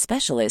licensed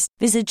specialist,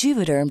 visit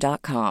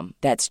Juvederm.com.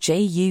 That's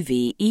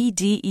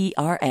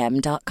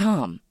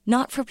JUVEDERM.com.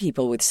 Not for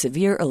people with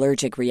severe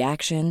allergic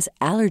reactions,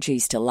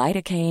 allergies to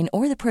lidocaine,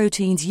 or the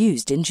proteins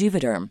used in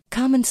Juvederm.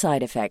 Common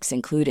side effects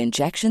include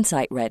injection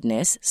site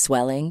redness,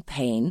 swelling,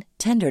 pain,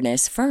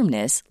 tenderness,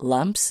 firmness,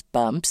 lumps,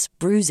 bumps,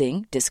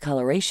 bruising,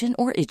 discoloration,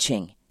 or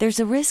itching. There's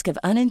a risk of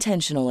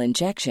unintentional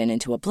injection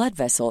into a blood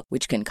vessel,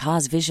 which can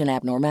cause vision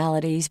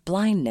abnormalities,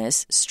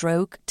 blindness,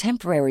 stroke,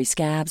 temporary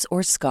scabs,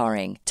 or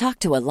scarring. Talk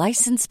to a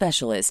licensed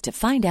specialist to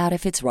find out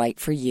if it's right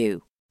for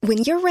you. When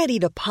you're ready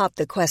to pop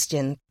the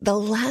question, the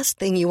last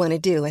thing you want to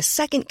do is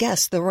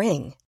second-guess the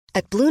ring.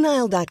 At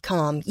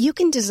BlueNile.com, you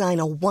can design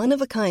a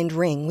one-of-a-kind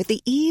ring with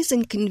the ease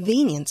and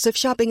convenience of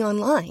shopping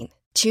online.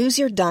 Choose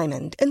your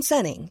diamond and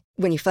setting.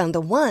 When you find the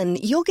one,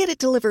 you'll get it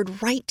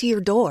delivered right to your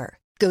door.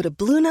 Go to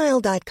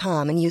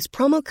BlueNile.com and use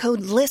promo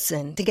code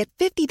LISTEN to get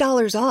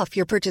 $50 off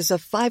your purchase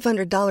of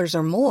 $500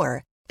 or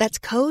more. That's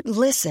code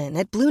LISTEN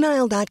at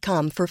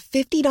BlueNile.com for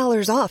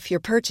 $50 off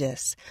your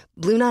purchase.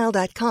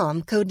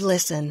 BlueNile.com, code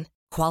LISTEN.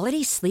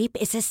 Quality sleep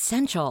is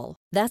essential.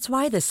 That's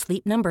why the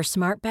Sleep Number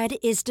Smart Bed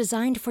is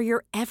designed for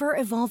your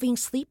ever-evolving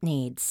sleep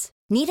needs.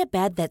 Need a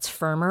bed that's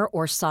firmer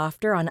or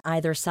softer on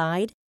either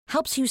side?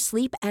 Helps you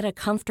sleep at a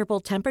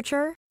comfortable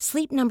temperature?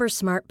 Sleep Number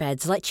Smart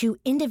Beds let you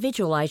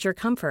individualize your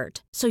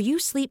comfort, so you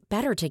sleep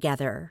better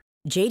together.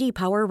 J.D.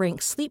 Power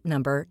ranks Sleep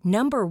Number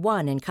number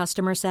 1 in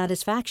customer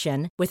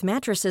satisfaction with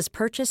mattresses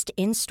purchased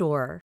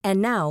in-store.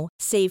 And now,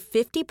 save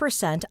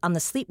 50% on the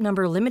Sleep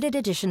Number Limited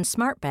Edition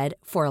Smart Bed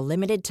for a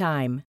limited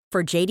time.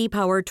 For J.D.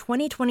 Power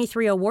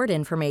 2023 award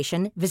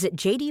information, visit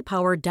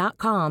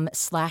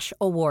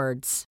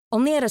jdpower.com/awards.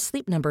 Only at a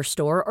Sleep Number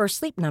store or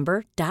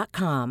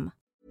sleepnumber.com.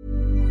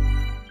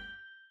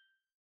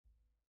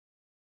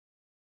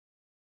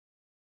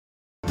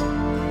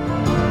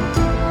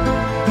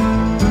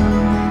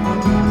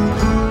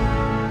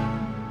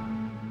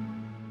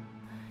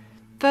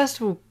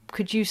 First of all,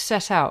 could you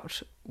set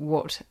out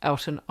what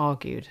Elton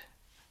argued?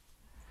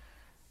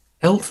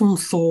 Elton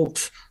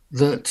thought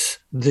that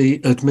the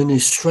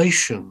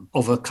administration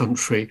of a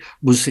country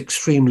was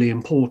extremely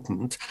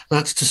important.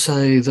 That's to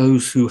say,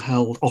 those who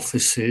held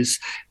offices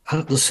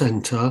at the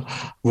centre,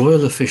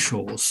 royal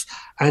officials,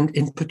 and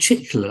in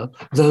particular,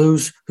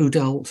 those who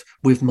dealt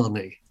with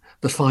money,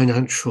 the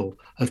financial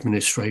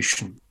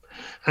administration.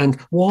 And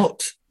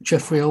what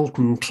Geoffrey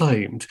Elton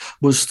claimed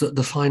was that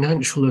the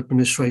financial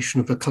administration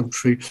of a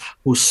country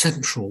was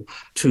central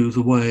to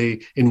the way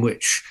in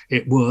which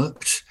it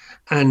worked.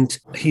 And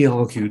he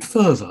argued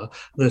further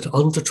that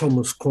under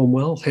Thomas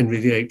Cromwell, Henry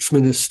VIII's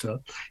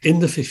minister, in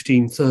the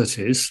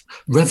 1530s,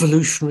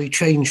 revolutionary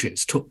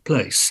changes took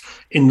place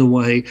in the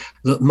way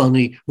that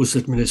money was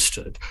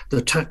administered.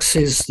 The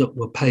taxes that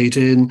were paid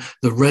in,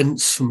 the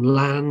rents from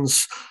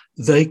lands,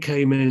 they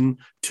came in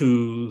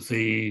to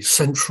the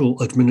central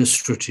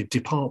administrative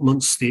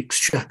departments, the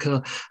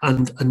Exchequer,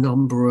 and a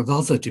number of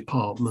other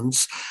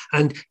departments.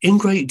 And in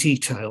great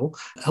detail,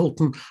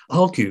 Elton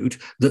argued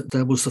that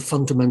there was a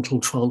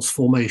fundamental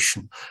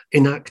transformation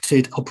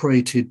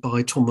operated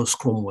by Thomas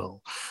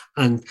Cromwell.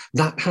 And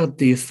that had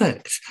the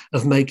effect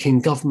of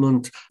making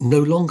government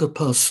no longer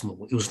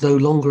personal. It was no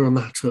longer a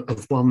matter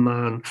of one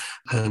man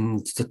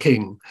and the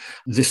king.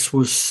 This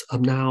was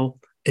now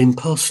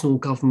impersonal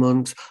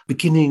government,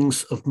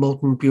 beginnings of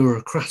modern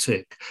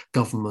bureaucratic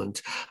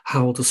government,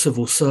 how the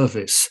civil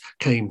service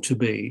came to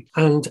be.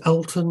 And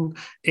Elton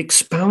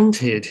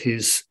expounded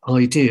his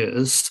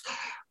ideas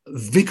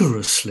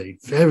vigorously,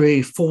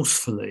 very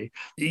forcefully.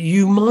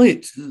 You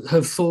might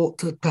have thought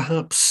that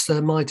perhaps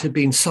there might have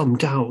been some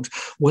doubt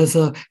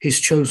whether his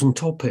chosen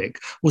topic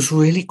was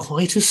really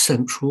quite as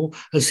central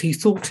as he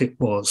thought it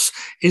was.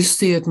 Is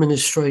the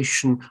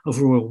administration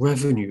of royal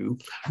revenue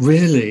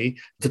really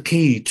the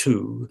key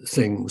to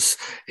things?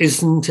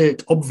 Isn't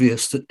it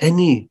obvious that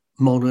any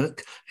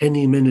monarch,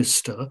 any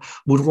minister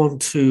would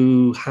want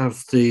to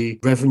have the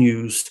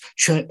revenues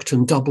checked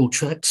and double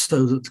checked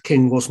so that the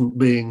king wasn't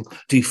being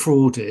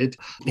defrauded?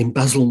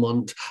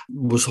 Embezzlement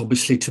was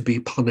obviously to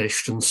be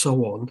punished and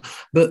so on.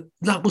 But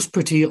that was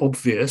pretty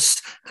obvious.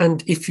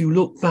 And if you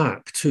look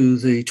back to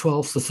the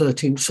 12th or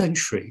 13th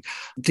century,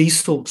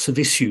 these sorts of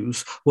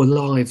issues were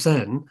live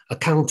then.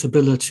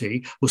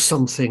 Accountability was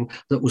something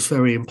that was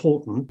very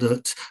important,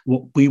 that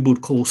what we would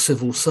call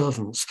civil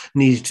servants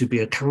needed to be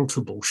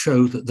accountable,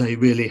 show that they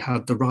really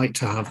had the right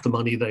to have the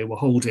money they were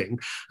holding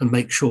and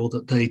make sure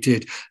that they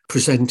did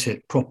present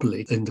it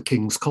properly in the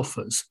king's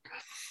coffers.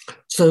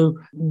 So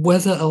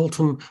whether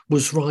Elton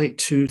was right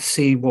to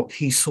see what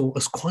he saw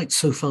as quite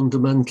so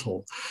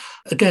fundamental,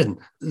 again,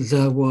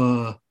 there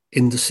were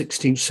in the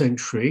 16th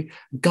century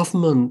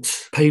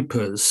government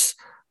papers,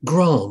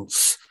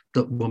 grants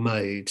that were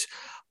made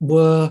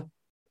were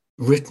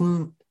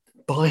written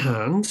by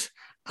hand,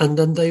 and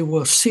then they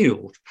were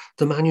sealed.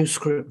 The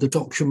manuscript, the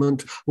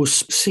document was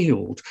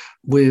sealed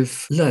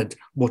with lead,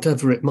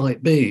 whatever it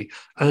might be.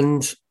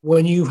 And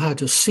when you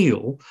had a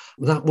seal,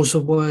 that was a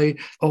way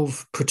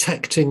of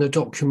protecting a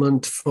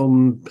document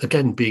from,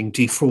 again, being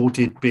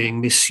defrauded, being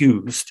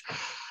misused.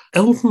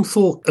 Elton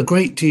thought a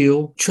great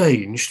deal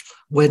changed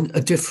when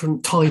a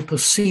different type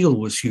of seal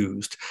was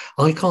used.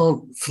 I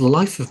can't, for the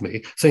life of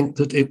me, think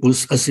that it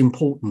was as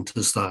important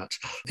as that.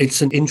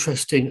 It's an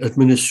interesting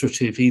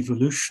administrative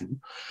evolution.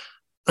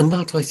 And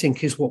that, I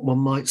think, is what one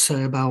might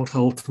say about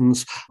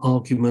Elton's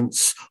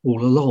arguments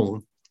all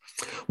along.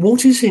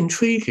 What is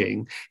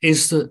intriguing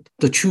is that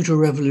the Tudor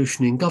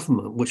Revolution in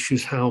government, which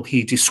is how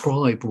he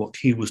described what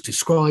he was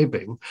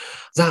describing,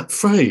 that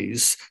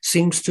phrase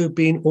seems to have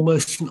been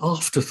almost an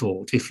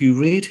afterthought. If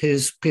you read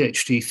his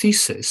PhD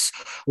thesis,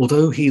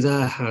 although he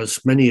there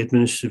has many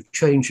administrative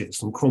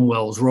changes and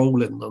Cromwell's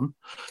role in them,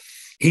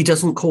 he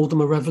doesn't call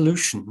them a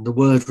revolution. The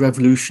word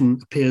revolution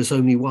appears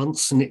only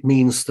once, and it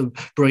means the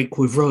break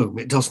with Rome.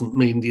 It doesn't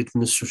mean the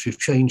administrative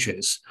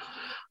changes.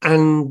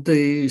 And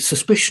the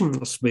suspicion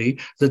must be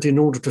that in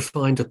order to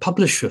find a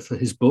publisher for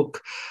his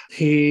book,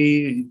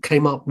 he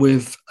came up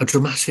with a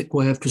dramatic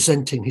way of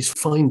presenting his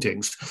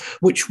findings,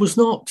 which was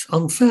not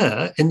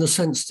unfair in the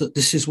sense that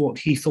this is what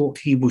he thought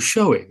he was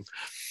showing.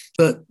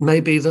 But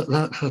maybe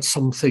that had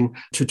something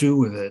to do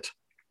with it.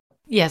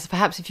 Yes,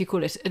 perhaps if you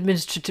call it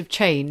administrative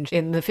change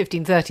in the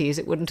 1530s,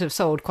 it wouldn't have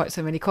sold quite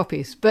so many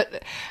copies.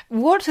 But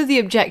what are the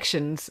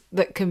objections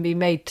that can be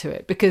made to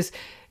it? Because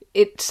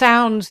it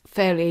sounds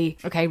fairly,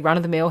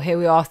 run-of-the-mill, here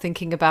we are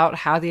thinking about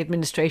how the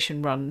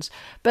administration runs.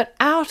 But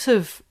out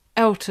of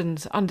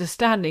Elton's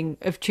understanding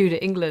of Tudor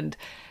England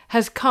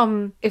has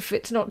come, if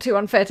it's not too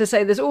unfair to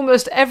say, there's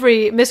almost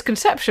every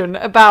misconception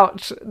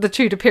about the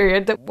Tudor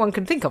period that one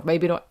can think of.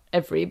 Maybe not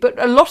every,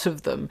 but a lot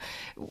of them.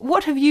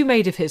 What have you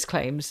made of his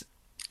claims?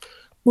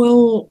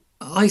 Well,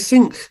 I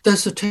think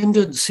there's a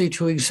tendency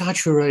to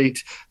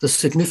exaggerate the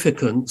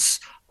significance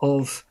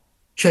of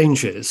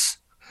changes.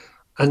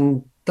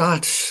 And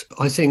that,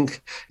 I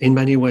think, in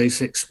many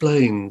ways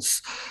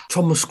explains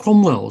Thomas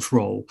Cromwell's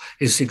role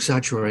is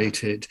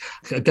exaggerated.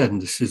 Again,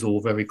 this is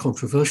all very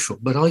controversial,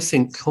 but I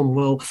think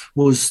Cromwell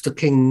was the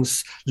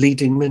king's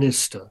leading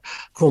minister.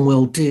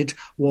 Cromwell did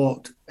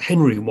what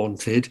Henry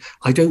wanted.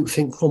 I don't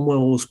think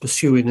Cromwell was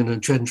pursuing an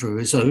agenda of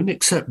his own,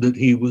 except that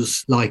he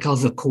was, like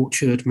other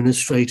courtier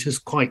administrators,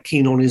 quite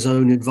keen on his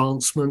own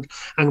advancement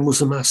and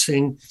was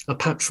amassing a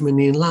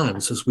patrimony in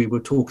lands, as we were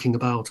talking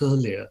about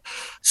earlier.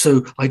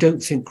 So I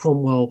don't think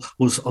Cromwell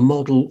was a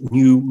model,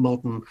 new,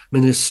 modern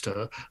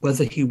minister.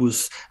 Whether he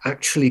was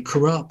actually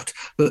corrupt,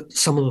 but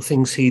some of the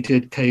things he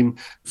did came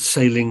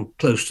sailing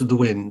close to the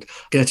wind,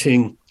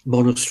 getting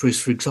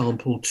monasteries, for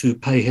example, to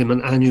pay him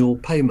an annual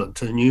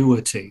payment, an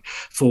annuity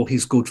for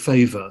his good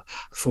favour,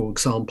 for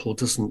example,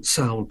 doesn't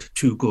sound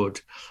too good.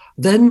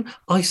 Then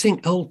I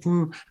think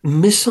Elton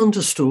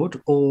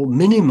misunderstood or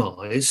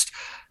minimised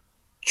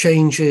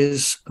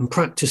changes and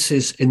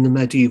practices in the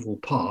medieval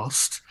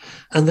past.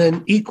 And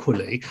then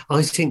equally,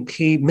 I think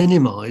he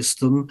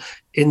minimised them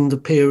in the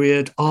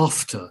period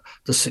after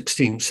the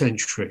 16th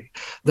century.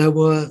 There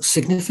were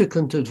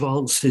significant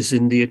advances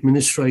in the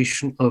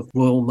administration of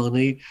royal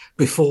money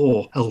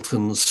before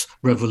Elton's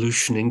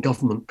revolution in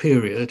government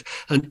period,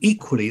 and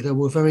equally there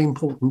were very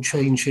important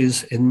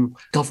changes in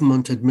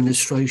government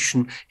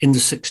administration in the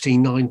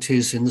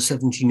 1690s, in the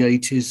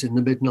 1780s, in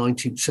the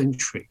mid-19th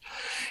century.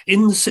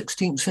 In the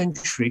 16th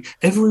century,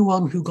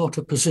 everyone who got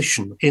a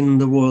position in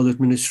the royal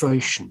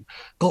administration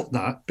got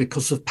that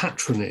because of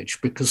patronage,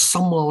 because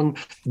someone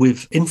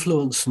with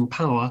influence and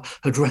power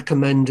had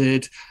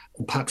recommended,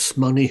 or perhaps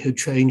money had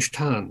changed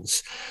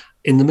hands.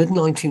 In the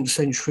mid-19th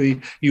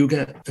century, you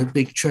get a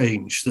big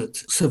change that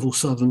civil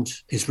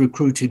servant is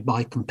recruited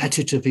by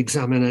competitive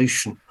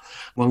examination.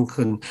 One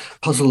can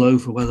puzzle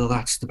over whether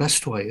that's the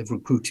best way of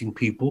recruiting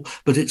people,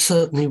 but it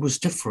certainly was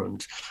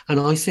different. And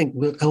I think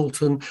that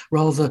Elton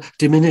rather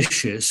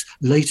diminishes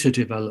later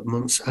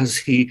developments as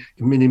he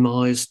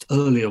minimised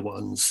earlier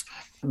ones.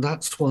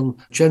 That's one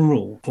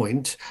general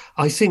point.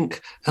 I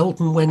think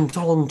Elton went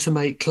on to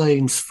make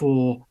claims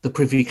for the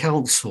Privy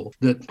Council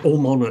that all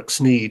monarchs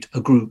need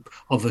a group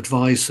of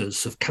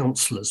advisors, of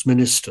councillors,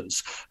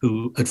 ministers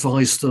who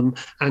advise them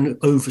and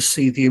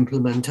oversee the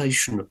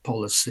implementation of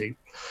policy.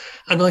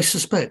 And I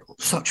suspect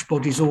such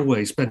bodies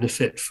always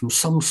benefit from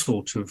some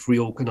sort of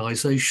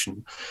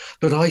reorganisation.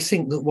 But I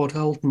think that what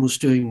Elton was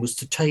doing was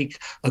to take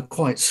a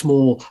quite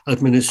small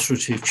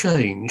administrative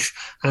change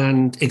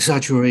and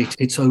exaggerate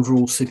its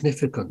overall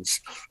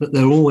significance, that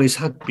there always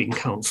had been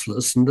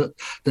councillors and that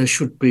there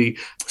should be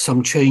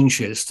some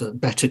changes, that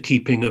better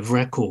keeping of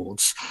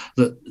records,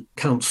 that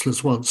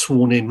councillors once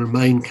sworn in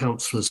remain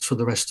councillors for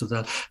the rest of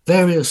their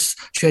various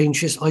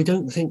changes. I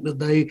don't think that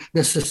they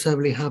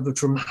necessarily have a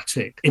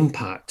dramatic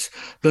impact.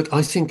 But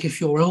I think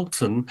if you're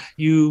Elton,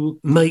 you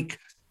make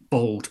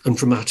bold and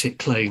dramatic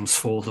claims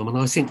for them. And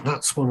I think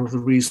that's one of the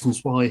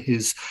reasons why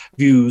his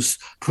views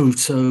proved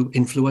so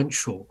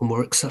influential and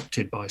were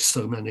accepted by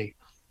so many.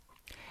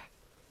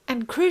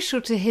 And crucial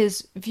to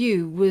his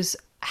view was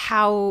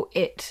how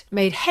it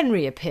made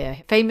Henry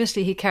appear.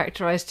 Famously, he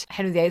characterised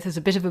Henry VIII as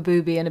a bit of a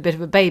booby and a bit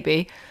of a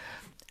baby.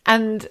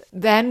 And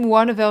then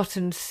one of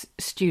Elton's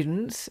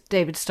students,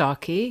 David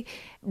Starkey,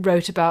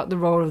 wrote about the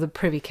role of the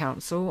Privy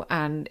Council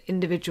and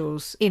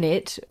individuals in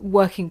it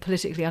working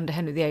politically under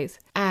Henry VIII.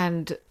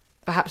 And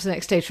perhaps the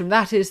next stage from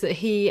that is that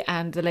he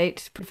and the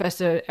late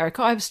Professor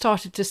Eric Ives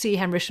started to see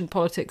Henrician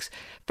politics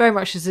very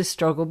much as this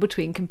struggle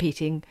between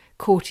competing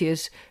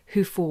courtiers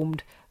who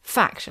formed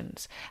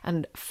factions.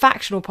 And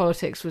factional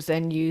politics was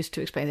then used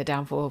to explain the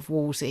downfall of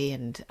Wolsey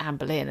and Anne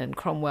Boleyn and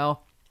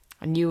Cromwell.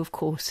 And you, of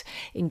course,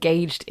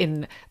 engaged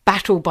in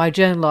battle by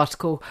journal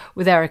article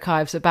with Eric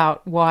Ives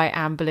about why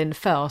Anne Boleyn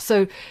fell.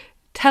 So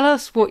tell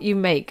us what you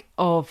make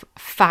of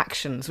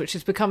factions, which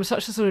has become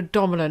such a sort of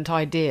dominant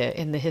idea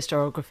in the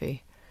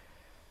historiography.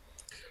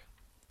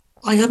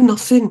 I have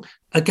nothing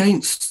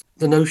against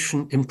the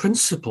notion in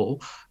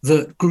principle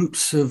that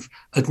groups of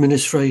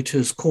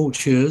administrators,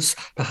 courtiers,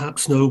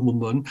 perhaps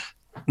noblemen,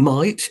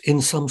 might,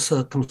 in some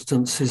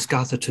circumstances,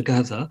 gather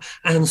together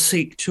and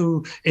seek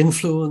to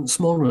influence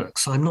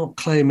monarchs. I'm not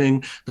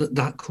claiming that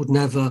that could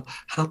never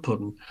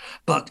happen,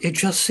 but it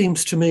just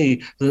seems to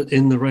me that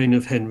in the reign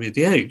of Henry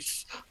VIII,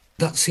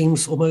 that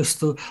seems almost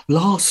the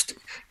last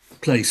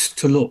place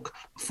to look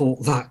for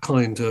that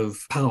kind of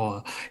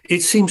power.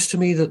 It seems to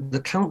me that the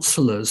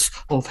councillors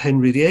of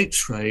Henry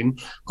VIII's reign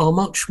are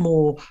much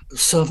more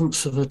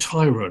servants of a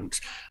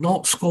tyrant,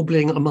 not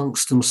squabbling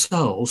amongst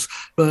themselves,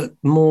 but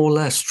more or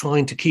less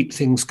trying to keep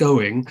things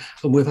going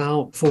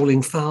without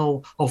falling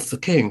foul of the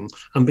king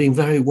and being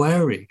very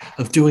wary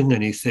of doing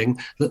anything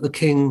that the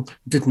king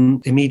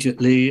didn't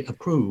immediately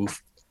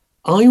approve.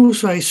 I was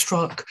very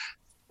struck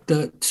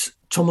that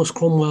Thomas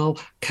Cromwell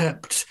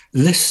kept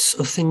lists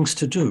of things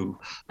to do,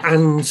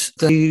 and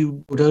they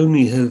would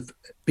only have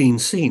been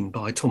seen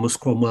by Thomas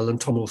Cromwell and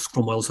Thomas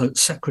Cromwell's own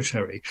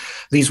secretary.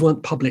 These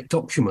weren't public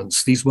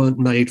documents. These weren't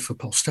made for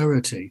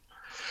posterity.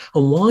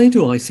 And why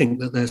do I think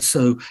that they're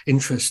so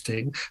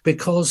interesting?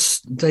 Because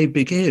they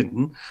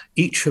begin,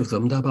 each of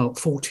them, there are about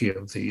 40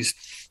 of these,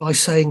 by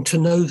saying to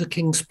know the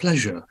king's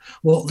pleasure,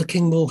 what the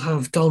king will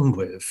have done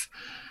with.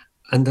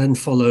 And then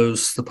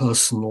follows the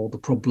person or the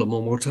problem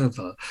or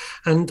whatever.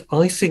 And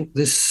I think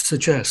this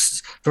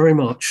suggests very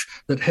much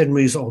that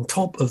Henry's on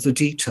top of the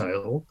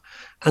detail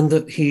and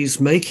that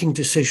he's making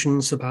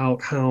decisions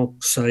about how,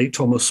 say,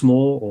 Thomas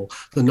More or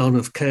the Nun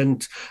of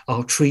Kent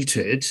are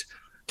treated.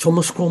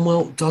 Thomas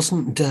Cromwell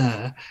doesn't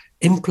dare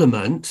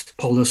implement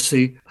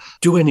policy,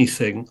 do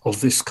anything of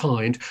this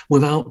kind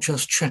without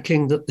just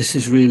checking that this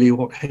is really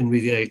what Henry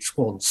VIII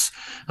wants.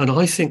 And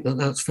I think that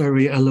that's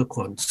very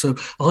eloquent. So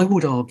I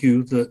would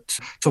argue that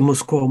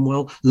Thomas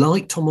Cromwell,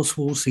 like Thomas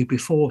Wolsey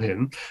before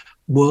him,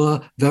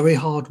 were very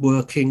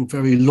hardworking,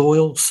 very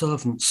loyal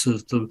servants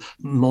of the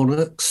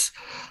monarchs,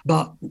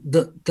 but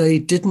that they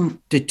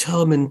didn't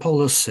determine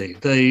policy.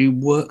 They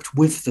worked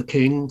with the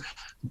king.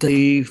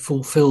 They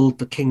fulfilled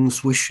the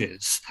king's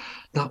wishes.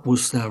 That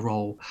was their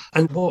role.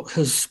 And what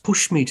has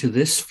pushed me to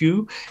this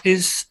view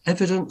is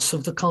evidence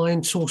of the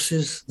kind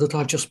sources that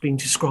I've just been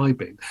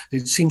describing.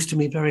 It seems to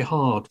me very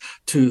hard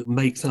to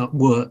make that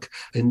work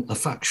in a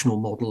factional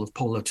model of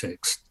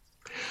politics.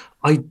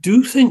 I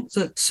do think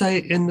that, say,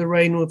 in the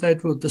reign of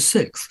Edward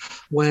VI,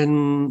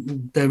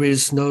 when there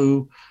is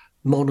no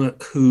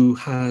monarch who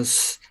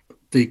has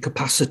the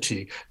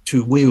capacity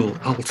to wield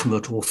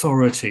ultimate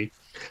authority,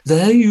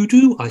 There you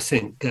do, I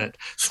think, get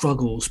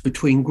struggles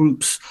between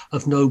groups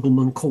of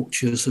noblemen,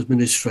 courtiers,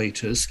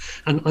 administrators,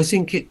 and I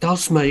think it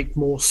does make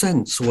more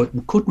sense, or it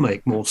could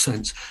make more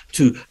sense,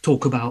 to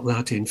talk about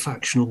that in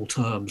factional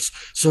terms.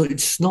 So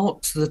it's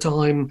not that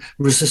I'm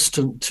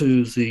resistant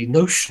to the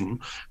notion,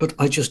 but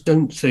I just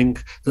don't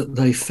think that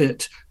they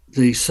fit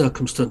the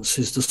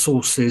circumstances, the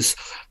sources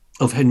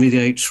of Henry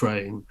VIII's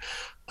reign.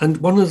 And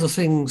one of the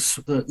things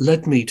that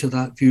led me to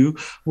that view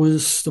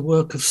was the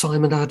work of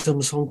Simon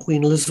Adams on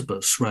Queen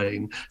Elizabeth's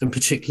reign, in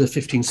particular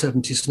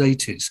 1570s and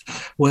 80s,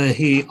 where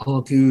he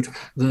argued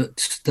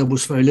that there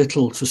was very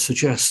little to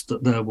suggest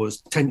that there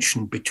was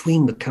tension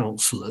between the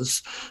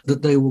councillors,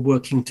 that they were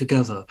working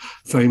together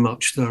very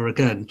much there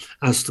again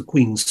as the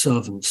Queen's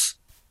servants.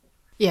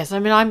 Yes, I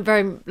mean, I'm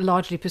very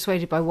largely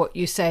persuaded by what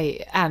you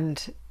say,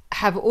 and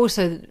have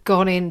also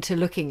gone into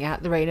looking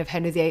at the reign of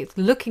Henry VIII,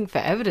 looking for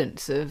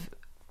evidence of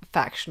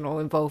factional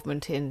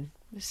involvement in,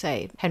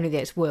 say, Henry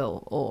VIII's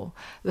will or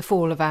the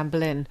fall of Anne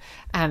Boleyn,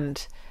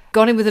 and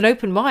gone in with an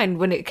open mind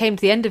when it came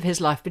to the end of his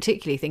life,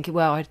 particularly thinking,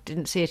 well, I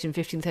didn't see it in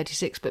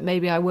 1536, but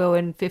maybe I will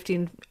in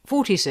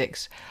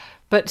 1546.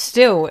 But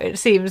still, it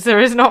seems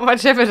there is not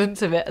much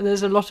evidence of it, and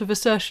there's a lot of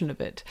assertion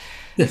of it.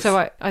 Yes.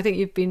 So I think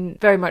you've been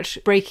very much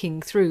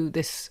breaking through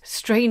this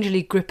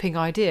strangely gripping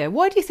idea.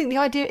 Why do you think the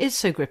idea is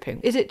so gripping?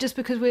 Is it just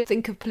because we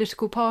think of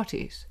political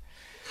parties?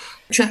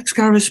 Jack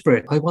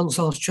Scarisbrick, I once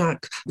asked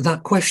Jack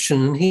that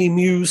question, and he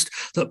mused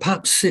that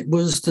perhaps it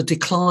was the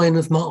decline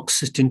of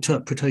Marxist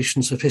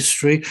interpretations of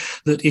history,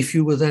 that if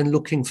you were then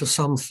looking for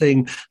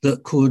something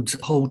that could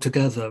hold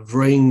together a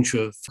range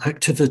of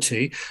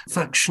activity,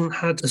 faction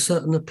had a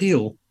certain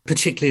appeal,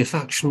 particularly a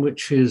faction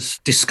which is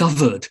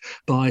discovered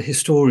by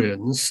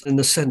historians, in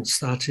the sense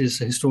that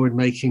is a historian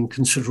making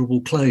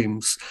considerable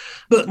claims.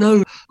 But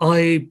no,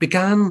 I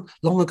began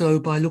long ago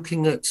by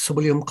looking at Sir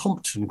William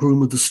Compton,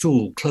 Groom of the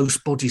Stool, close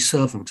body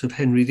servant of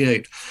Henry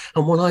VIII.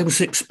 And what I was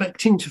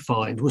expecting to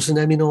find was an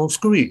eminence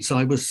grise.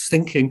 I was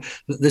thinking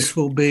that this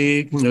will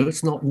be,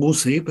 it's not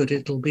Wolsey, but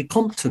it'll be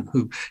Compton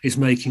who is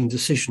making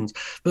decisions.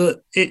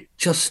 But it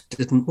just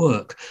didn't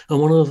work.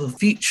 And one of the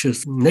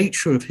features,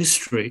 nature of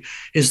history,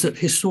 is that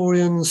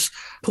historians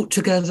put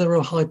together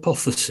a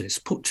hypothesis,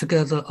 put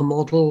together a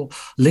model,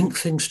 link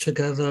things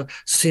together,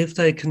 see if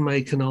they can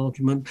make an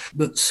argument.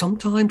 But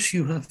sometimes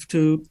you have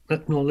to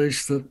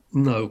acknowledge that,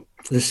 no,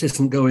 this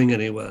isn't going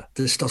anywhere.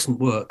 This doesn't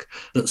work.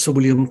 That Sir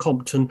William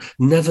Compton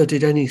never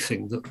did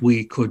anything that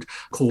we could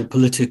call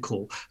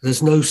political.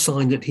 There's no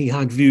sign that he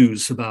had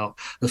views about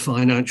the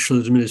financial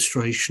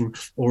administration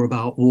or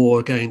about war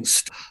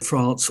against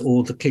France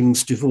or the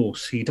King's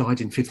divorce. He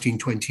died in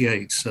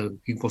 1528, so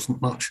he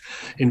wasn't much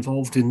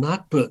involved in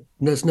that. But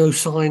there's no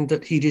sign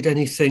that he did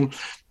anything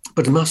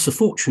but amass a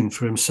fortune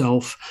for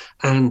himself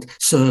and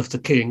serve the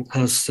king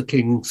as the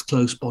king's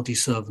close body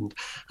servant.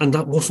 And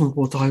that wasn't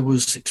what I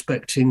was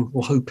expecting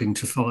or hoping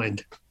to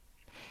find.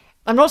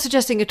 I'm not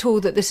suggesting at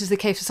all that this is the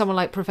case for someone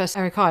like Professor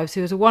Eric Ives,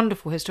 who is a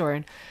wonderful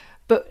historian,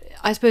 but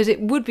I suppose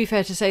it would be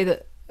fair to say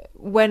that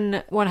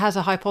when one has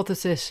a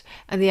hypothesis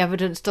and the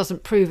evidence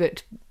doesn't prove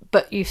it,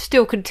 but you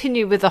still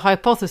continue with the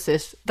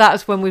hypothesis,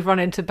 that's when we've run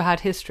into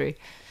bad history.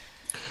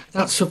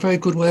 That's a very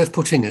good way of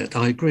putting it.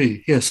 I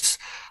agree, yes.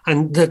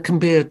 And there can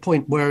be a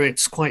point where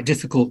it's quite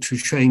difficult to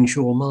change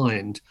your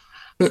mind.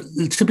 But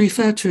to be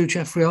fair to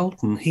Geoffrey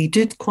Alton, he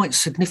did quite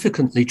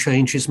significantly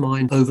change his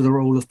mind over the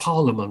role of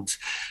Parliament.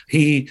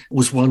 He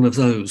was one of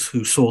those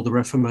who saw the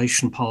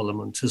Reformation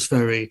Parliament as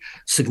very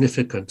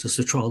significant, as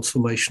the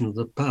transformation of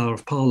the power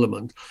of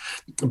Parliament.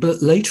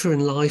 But later in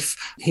life,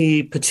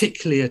 he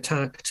particularly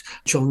attacked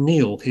John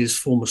Neal, his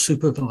former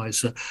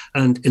supervisor,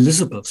 and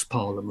Elizabeth's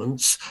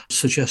parliaments,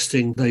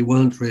 suggesting they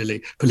weren't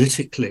really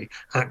politically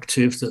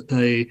active, that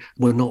they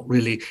were not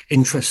really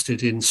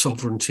interested in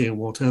sovereignty and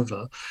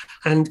whatever.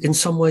 And in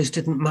some ways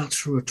didn't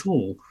matter at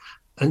all.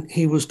 And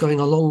he was going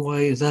a long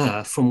way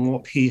there from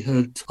what he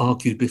had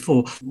argued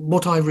before.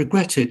 What I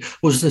regretted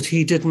was that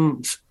he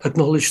didn't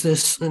acknowledge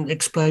this and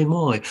explain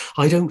why.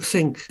 I don't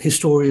think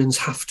historians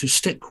have to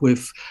stick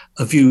with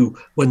a view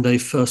when they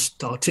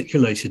first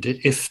articulated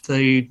it if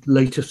they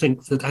later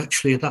think that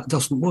actually that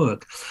doesn't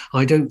work.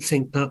 I don't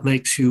think that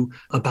makes you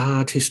a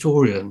bad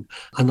historian.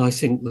 And I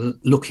think that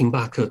looking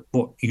back at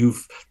what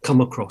you've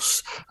come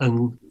across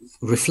and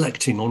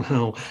reflecting on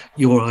how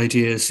your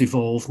ideas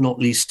evolve, not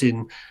least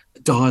in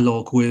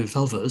dialogue with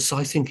others,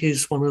 I think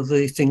is one of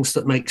the things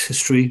that makes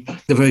history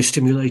the very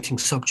stimulating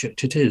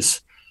subject it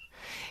is.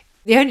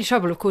 The only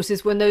trouble, of course,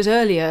 is when those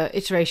earlier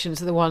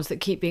iterations are the ones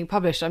that keep being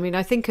published. I mean,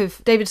 I think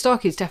of David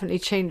Starkey's definitely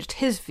changed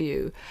his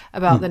view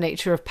about the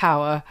nature of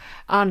power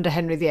under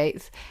Henry VIII.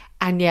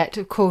 And yet,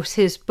 of course,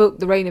 his book,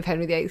 The Reign of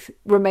Henry VIII,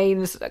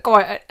 remains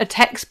quite a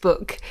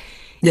textbook,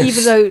 yes.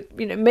 Even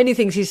though many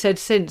things he's said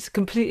since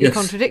completely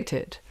contradict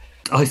it.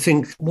 I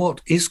think what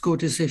is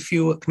good is if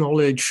you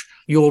acknowledge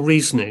your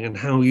reasoning and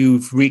how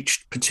you've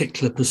reached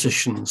particular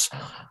positions.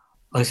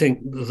 I think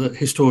that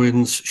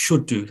historians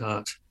should do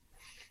that.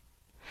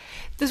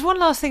 There's one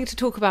last thing to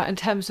talk about in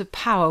terms of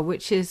power,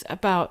 which is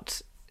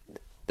about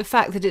the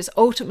fact that it's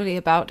ultimately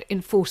about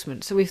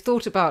enforcement. So we've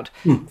thought about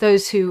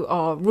those who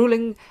are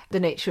ruling, the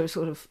nature of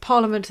sort of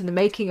parliament and the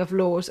making of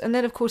laws, and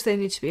then of course they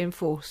need to be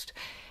enforced.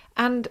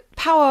 And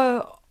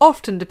power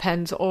often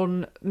depends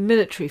on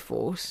military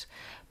force,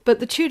 but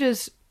the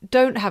Tudors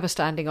don't have a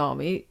standing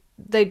army,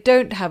 they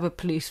don't have a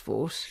police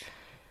force.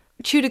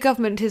 Tudor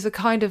government is a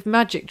kind of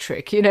magic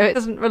trick, it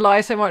doesn't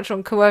rely so much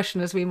on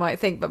coercion as we might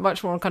think, but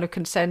much more on kind of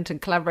consent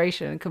and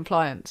collaboration and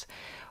compliance.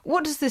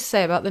 What does this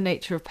say about the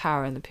nature of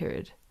power in the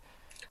period?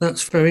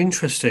 That's very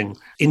interesting.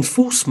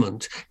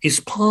 Enforcement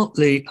is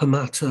partly a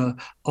matter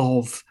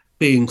of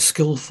being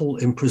skillful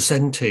in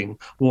presenting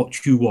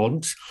what you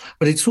want,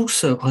 but it's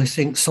also, I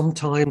think,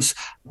 sometimes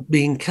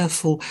being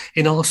careful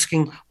in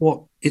asking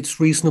what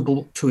it's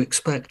reasonable to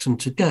expect and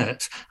to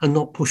get, and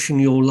not pushing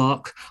your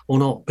luck or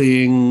not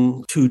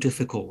being too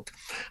difficult.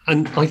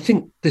 And I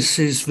think this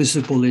is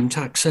visible in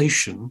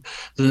taxation,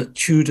 that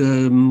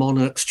Tudor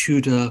monarchs,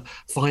 Tudor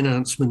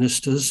finance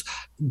ministers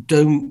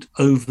don't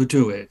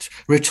overdo it.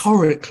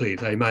 Rhetorically,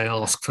 they may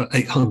ask for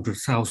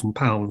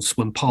 £800,000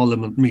 when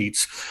Parliament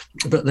meets,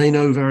 but they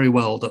know very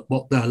well that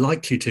what they're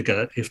likely to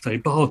get, if they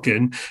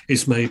bargain,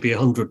 is maybe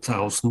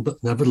 100,000,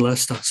 but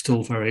nevertheless, that's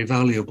still very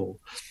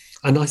valuable.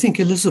 And I think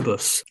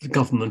Elizabeth's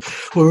government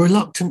were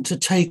reluctant to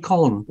take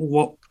on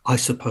what I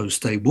suppose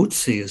they would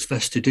see as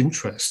vested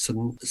interests.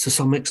 And to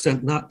some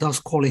extent, that does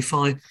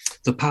qualify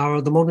the power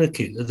of the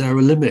monarchy. There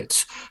are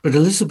limits. But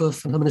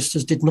Elizabeth and her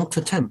ministers did not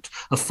attempt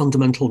a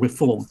fundamental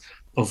reform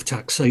of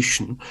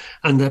taxation.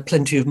 And there are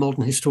plenty of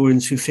modern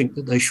historians who think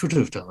that they should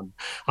have done.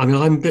 I mean,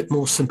 I'm a bit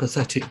more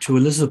sympathetic to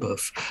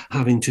Elizabeth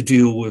having to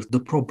deal with the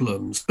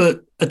problems.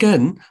 But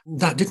again,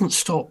 that didn't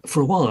stop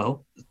for a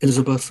while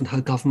Elizabeth and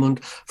her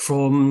government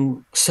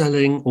from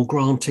selling or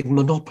granting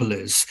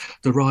monopolies,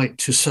 the right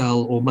to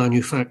sell or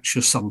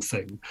manufacture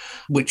something,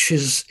 which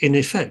is in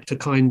effect a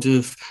kind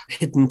of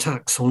hidden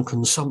tax on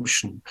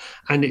consumption.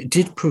 And it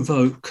did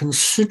provoke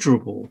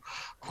considerable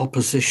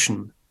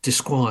opposition,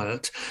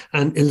 disquiet,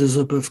 and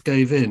Elizabeth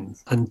gave in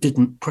and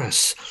didn't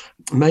press.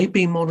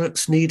 Maybe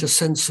monarchs need a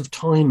sense of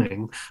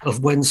timing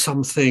of when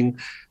something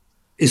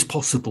is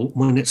possible,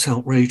 when it's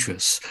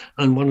outrageous.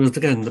 And one of,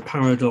 again, the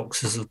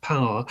paradoxes of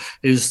power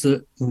is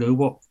that,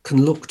 what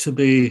can look to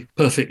be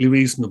perfectly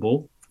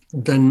reasonable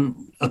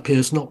then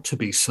appears not to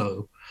be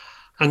so.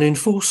 And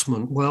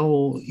enforcement,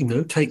 well,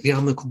 take the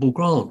amicable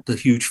grant, the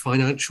huge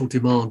financial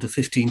demand of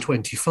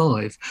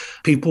 1525.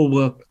 People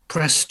were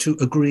pressed to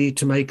agree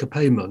to make a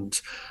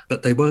payment,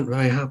 but they weren't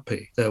very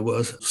happy. There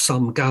were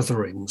some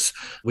gatherings.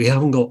 We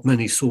haven't got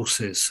many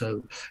sources,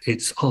 so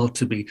it's hard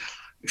to be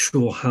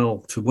sure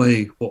how to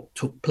weigh what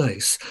took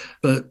place.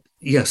 But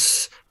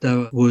yes,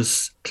 there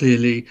was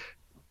clearly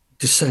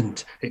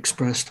dissent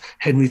expressed.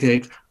 Henry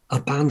VIII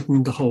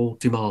abandoned the whole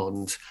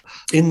demand.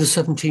 In the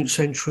 17th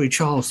century,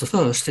 Charles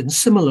I, in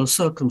similar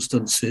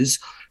circumstances,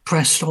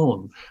 pressed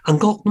on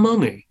and got the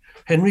money.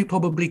 Henry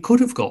probably could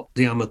have got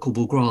the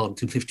amicable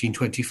grant in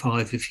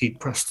 1525 if he'd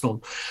pressed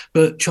on,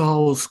 but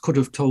Charles could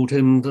have told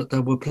him that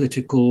there were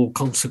political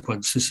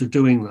consequences of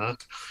doing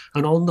that.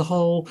 And on the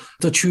whole,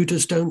 the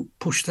Tudors don't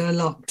push their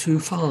luck too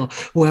far.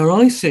 Where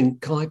I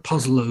think I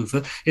puzzle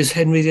over is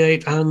Henry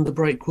VIII and the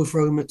break with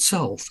Rome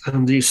itself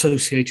and the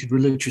associated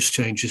religious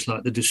changes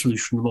like the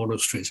dissolution of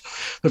monasteries.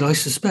 But I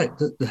suspect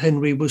that the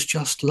Henry was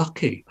just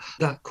lucky.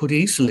 That could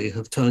easily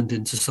have turned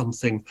into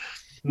something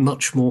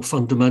much more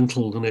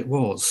fundamental than it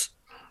was.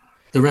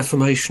 The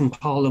Reformation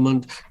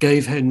Parliament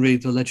gave Henry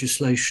the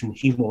legislation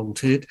he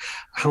wanted.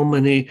 How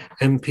many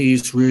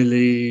MPs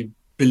really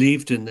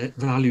believed in it,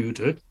 valued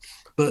it?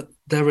 But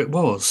there it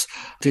was.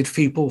 Did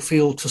people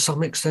feel to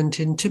some extent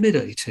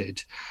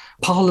intimidated?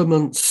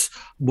 Parliaments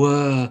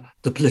were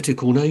the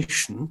political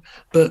nation,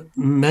 but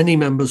many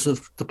members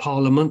of the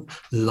parliament,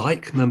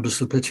 like members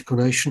of the political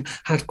nation,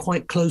 had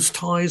quite close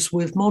ties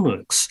with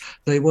monarchs.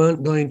 They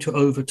weren't going to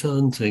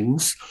overturn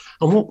things.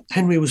 And what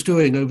Henry was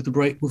doing over the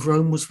break with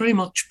Rome was very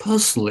much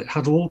personal. It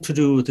had all to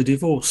do with the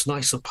divorce. And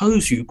I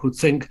suppose you could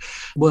think,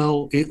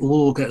 well, it will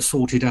all get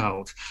sorted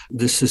out.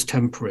 This is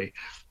temporary.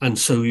 And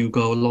so you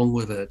go along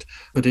with it.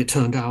 But it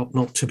turned out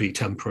not to be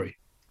temporary.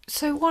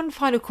 So one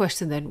final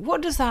question then.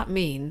 What does that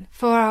mean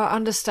for our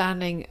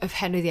understanding of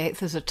Henry VIII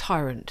as a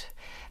tyrant?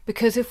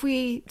 Because if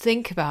we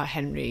think about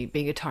Henry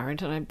being a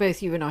tyrant, and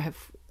both you and I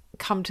have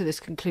come to this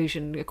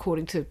conclusion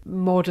according to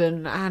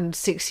modern and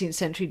 16th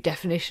century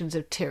definitions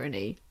of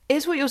tyranny,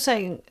 is what you're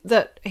saying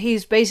that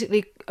he's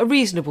basically a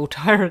reasonable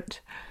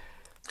tyrant?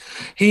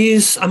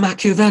 He's a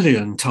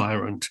Machiavellian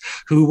tyrant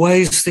who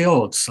weighs the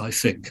odds, I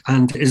think,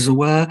 and is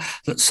aware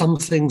that some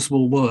things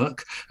will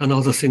work and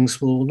other things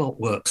will not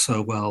work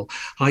so well.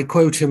 I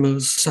quote him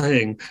as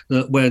saying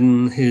that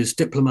when his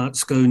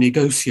diplomats go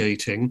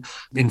negotiating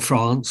in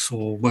France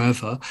or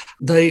wherever,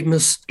 they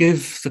must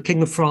give the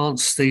King of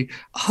France the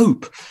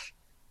hope,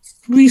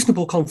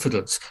 reasonable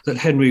confidence that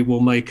Henry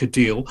will make a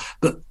deal,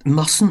 but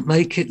mustn't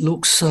make it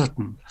look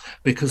certain,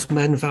 because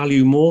men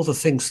value more the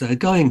things they're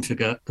going to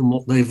get than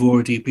what they've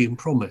already been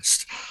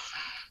promised.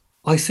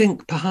 I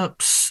think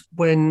perhaps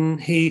when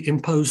he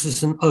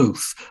imposes an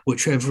oath,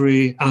 which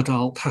every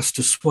adult has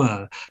to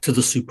swear to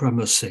the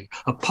supremacy,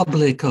 a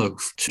public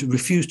oath. To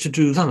refuse to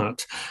do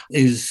that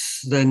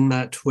is then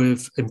met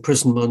with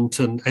imprisonment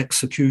and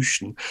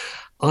execution.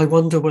 I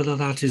wonder whether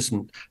that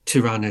isn't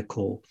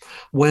tyrannical.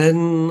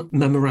 When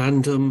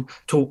Memorandum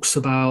talks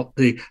about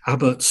the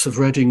abbots of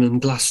Reading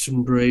and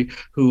Glastonbury,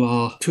 who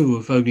are two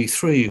of only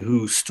three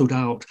who stood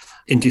out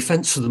in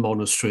defence of the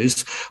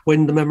monasteries,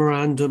 when the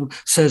Memorandum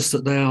says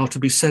that they are to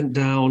be sent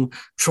down,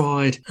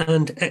 tried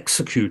and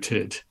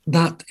executed,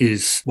 that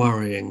is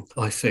worrying,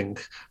 I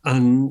think.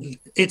 And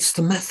it's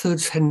the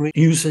methods Henry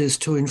uses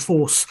to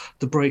enforce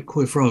the break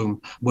with Rome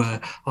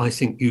where I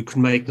think you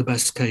can make the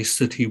best case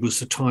that he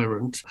was a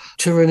tyrant.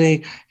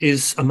 Tyranny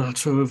is a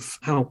matter of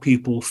how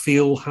people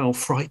feel, how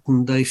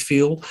frightened they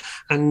feel.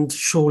 And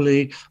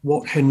surely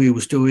what Henry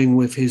was doing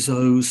with his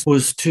oaths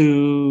was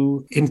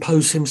to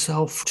impose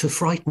himself to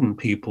frighten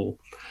people.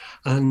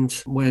 And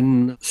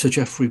when Sir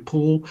Geoffrey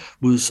Poole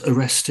was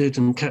arrested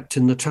and kept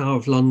in the Tower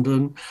of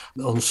London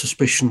on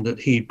suspicion that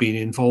he'd been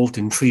involved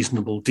in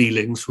treasonable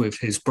dealings with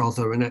his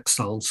brother in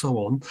exile and so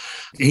on,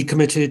 he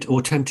committed or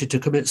attempted to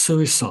commit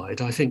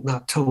suicide. I think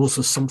that tells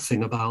us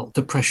something about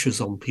the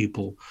pressures on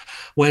people.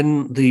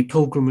 When the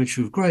Pilgrimage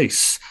of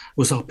Grace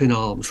was up in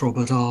arms,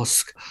 Robert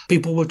asked,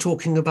 people were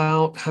talking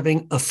about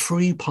having a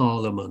free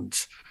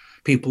parliament,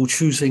 people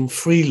choosing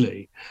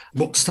freely.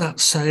 What's that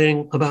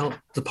saying about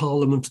the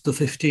Parliament of the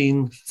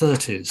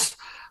 1530s?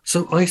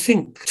 So I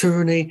think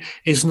tyranny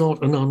is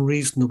not an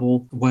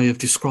unreasonable way of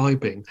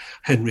describing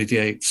Henry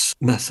VIII's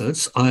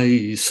methods.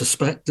 I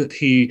suspect that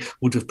he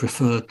would have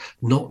preferred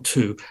not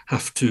to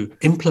have to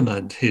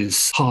implement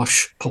his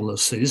harsh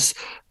policies,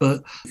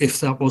 but if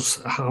that was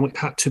how it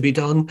had to be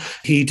done,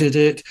 he did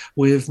it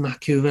with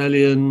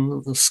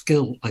Machiavellian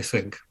skill, I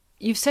think.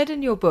 You've said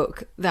in your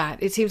book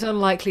that it seems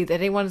unlikely that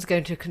anyone's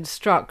going to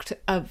construct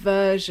a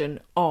version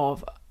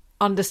of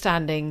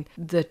understanding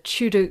the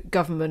Tudor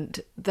government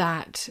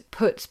that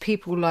puts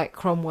people like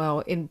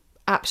Cromwell in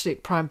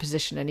absolute prime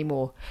position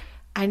anymore.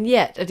 And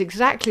yet, at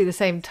exactly the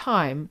same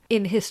time,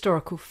 in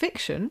historical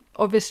fiction,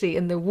 obviously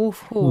in the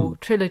Wolf Hall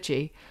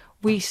trilogy,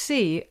 we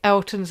see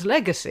Elton's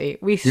legacy.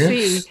 We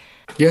see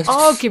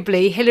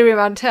arguably Hilary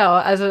Mantel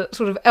as a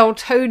sort of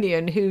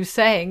Eltonian who's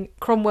saying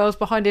Cromwell's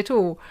behind it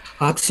all.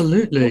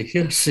 Absolutely,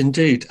 yes,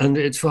 indeed. And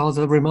it's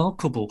rather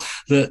remarkable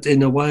that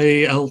in a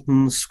way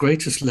Elton's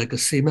greatest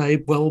legacy may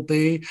well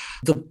be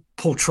the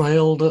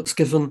portrayal that's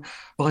given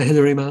by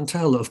Hilary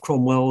Mantel of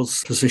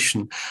Cromwell's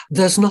position.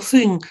 There's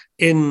nothing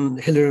in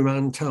Hilary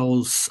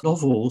Mantel's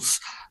novels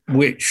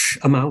which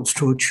amounts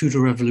to a Tudor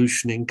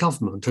revolution in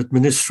government.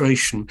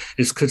 Administration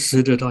is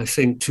considered, I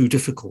think, too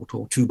difficult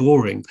or too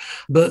boring.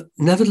 But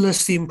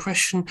nevertheless, the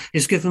impression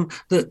is given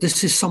that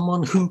this is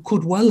someone who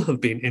could well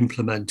have been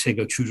implementing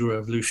a Tudor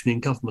revolution in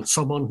government,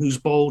 someone who's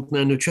bold and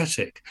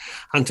energetic.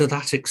 And to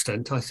that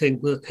extent, I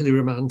think that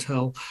Hilary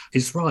Mantel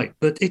is right.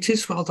 But it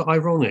is rather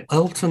ironic.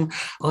 Elton,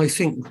 I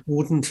think,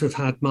 wouldn't have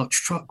had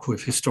much truck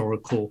with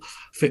historical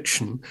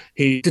fiction.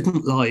 He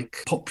didn't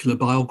like popular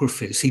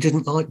biographies. He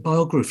didn't like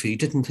biography. He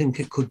didn't think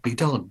it could be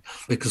done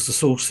because the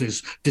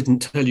sources didn't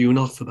tell you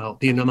enough about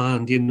the inner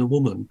man, the inner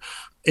woman.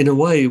 In a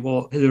way,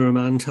 what Hilary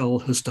Mantel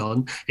has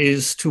done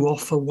is to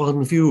offer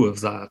one view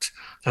of that,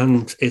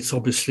 and it's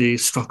obviously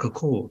struck a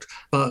chord.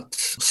 But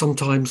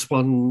sometimes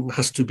one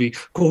has to be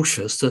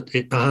cautious that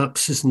it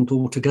perhaps isn't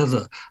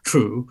altogether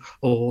true,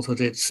 or that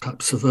it's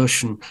perhaps a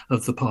version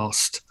of the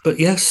past.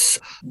 But yes,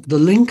 the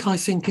link, I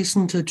think,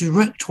 isn't a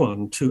direct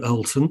one to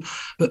Elton,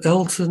 but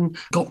Elton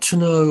got to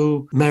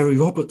know Mary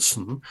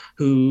Robertson,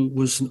 who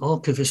was an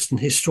archivist and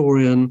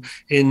historian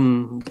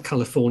in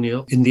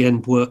California, in the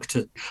end worked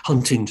at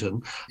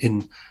Huntington,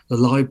 in the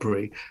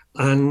library,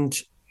 and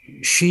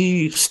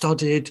she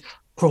studied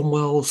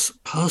Cromwell's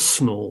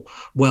personal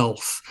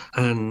wealth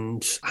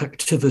and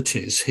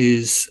activities,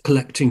 his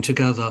collecting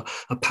together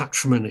a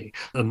patrimony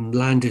and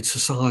landed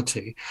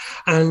society.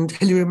 And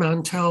Hilary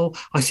Mantel,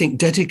 I think,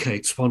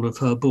 dedicates one of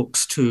her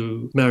books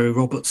to Mary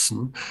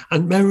Robertson.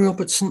 And Mary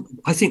Robertson,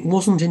 I think,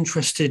 wasn't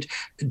interested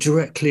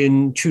directly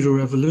in Tudor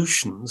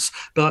revolutions,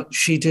 but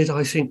she did,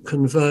 I think,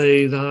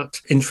 convey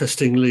that,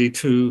 interestingly,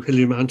 to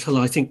Hilary Mantel.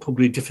 I think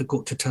probably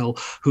difficult to tell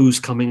who's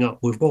coming up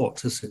with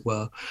what, as it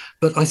were.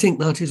 But I think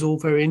that is all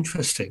very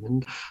interesting.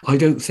 And I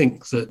don't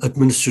think that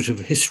administrative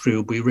history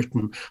will be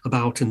written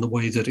about in the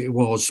way that it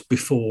was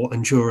before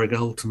and during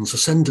Elton's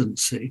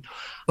ascendancy.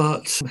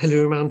 But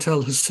Hilary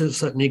Mantel has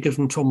certainly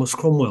given Thomas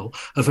Cromwell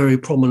a very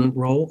prominent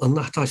role, and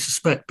that, I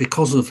suspect,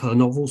 because of her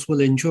novels, will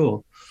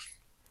endure.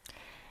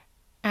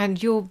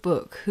 And your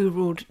book, Who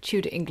Ruled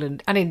Tudor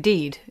England, and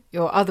indeed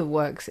your other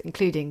works,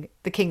 including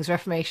The King's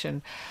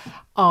Reformation,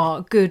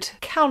 are good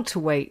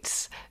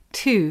counterweights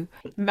two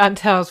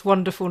Mantel's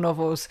wonderful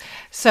novels.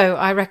 So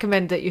I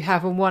recommend that you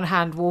have on one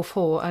hand Wolf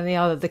Hall and the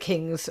other The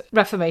King's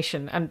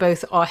Reformation, and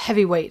both are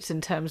heavyweights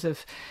in terms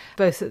of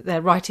both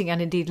their writing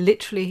and indeed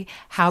literally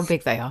how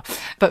big they are,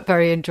 but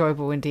very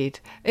enjoyable indeed.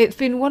 It's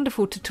been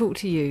wonderful to talk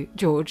to you,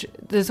 George.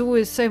 There's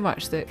always so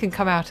much that can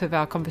come out of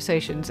our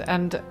conversations,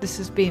 and this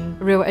has been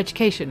a real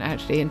education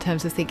actually in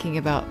terms of thinking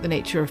about the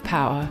nature of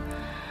power.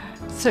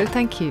 So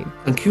thank you.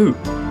 Thank you.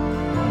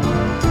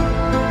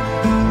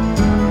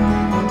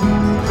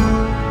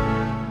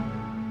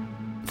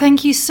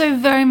 Thank you so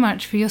very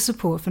much for your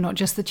support for Not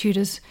Just the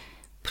Tudors.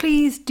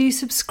 Please do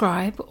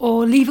subscribe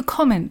or leave a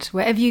comment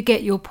wherever you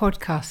get your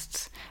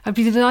podcasts. I'd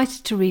be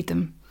delighted to read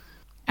them.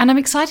 And I'm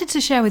excited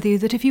to share with you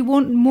that if you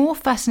want more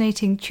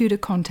fascinating Tudor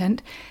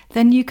content,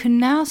 then you can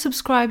now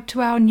subscribe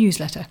to our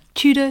newsletter,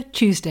 Tudor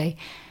Tuesday.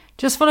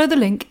 Just follow the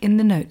link in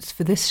the notes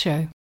for this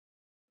show.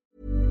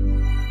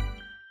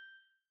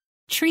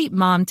 Treat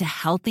mom to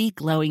healthy,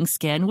 glowing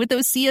skin with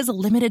Osea's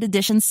limited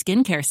edition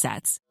skincare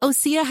sets.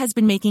 Osea has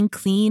been making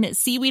clean,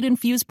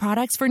 seaweed-infused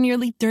products for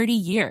nearly 30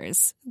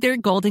 years. Their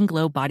Golden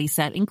Glow body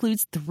set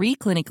includes 3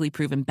 clinically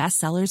proven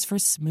bestsellers for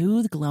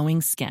smooth,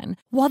 glowing skin,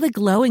 while the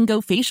Glow and Go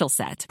facial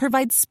set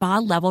provides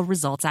spa-level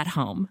results at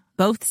home.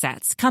 Both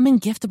sets come in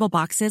giftable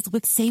boxes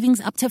with savings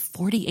up to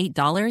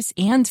 $48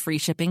 and free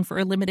shipping for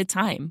a limited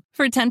time.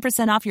 For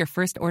 10% off your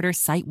first order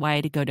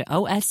site-wide, go to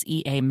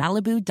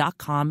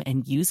OSEAMalibu.com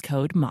and use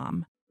code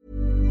MOM.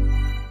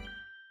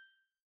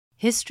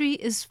 History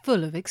is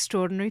full of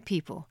extraordinary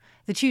people,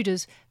 the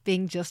Tudors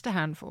being just a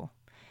handful.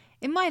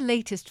 In my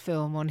latest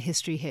film on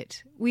History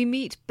Hit, we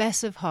meet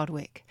Bess of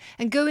Hardwick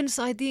and go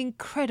inside the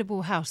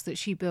incredible house that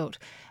she built,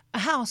 a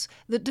house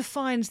that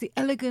defines the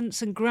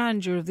elegance and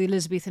grandeur of the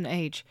Elizabethan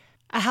age,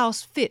 a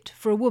house fit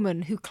for a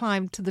woman who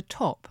climbed to the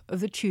top of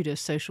the Tudor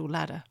social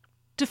ladder.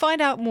 To find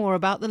out more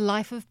about the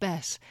life of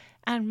Bess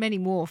and many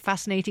more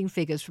fascinating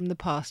figures from the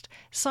past,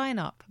 sign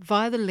up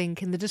via the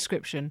link in the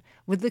description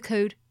with the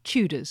code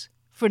TUDORS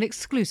for an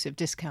exclusive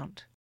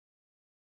discount.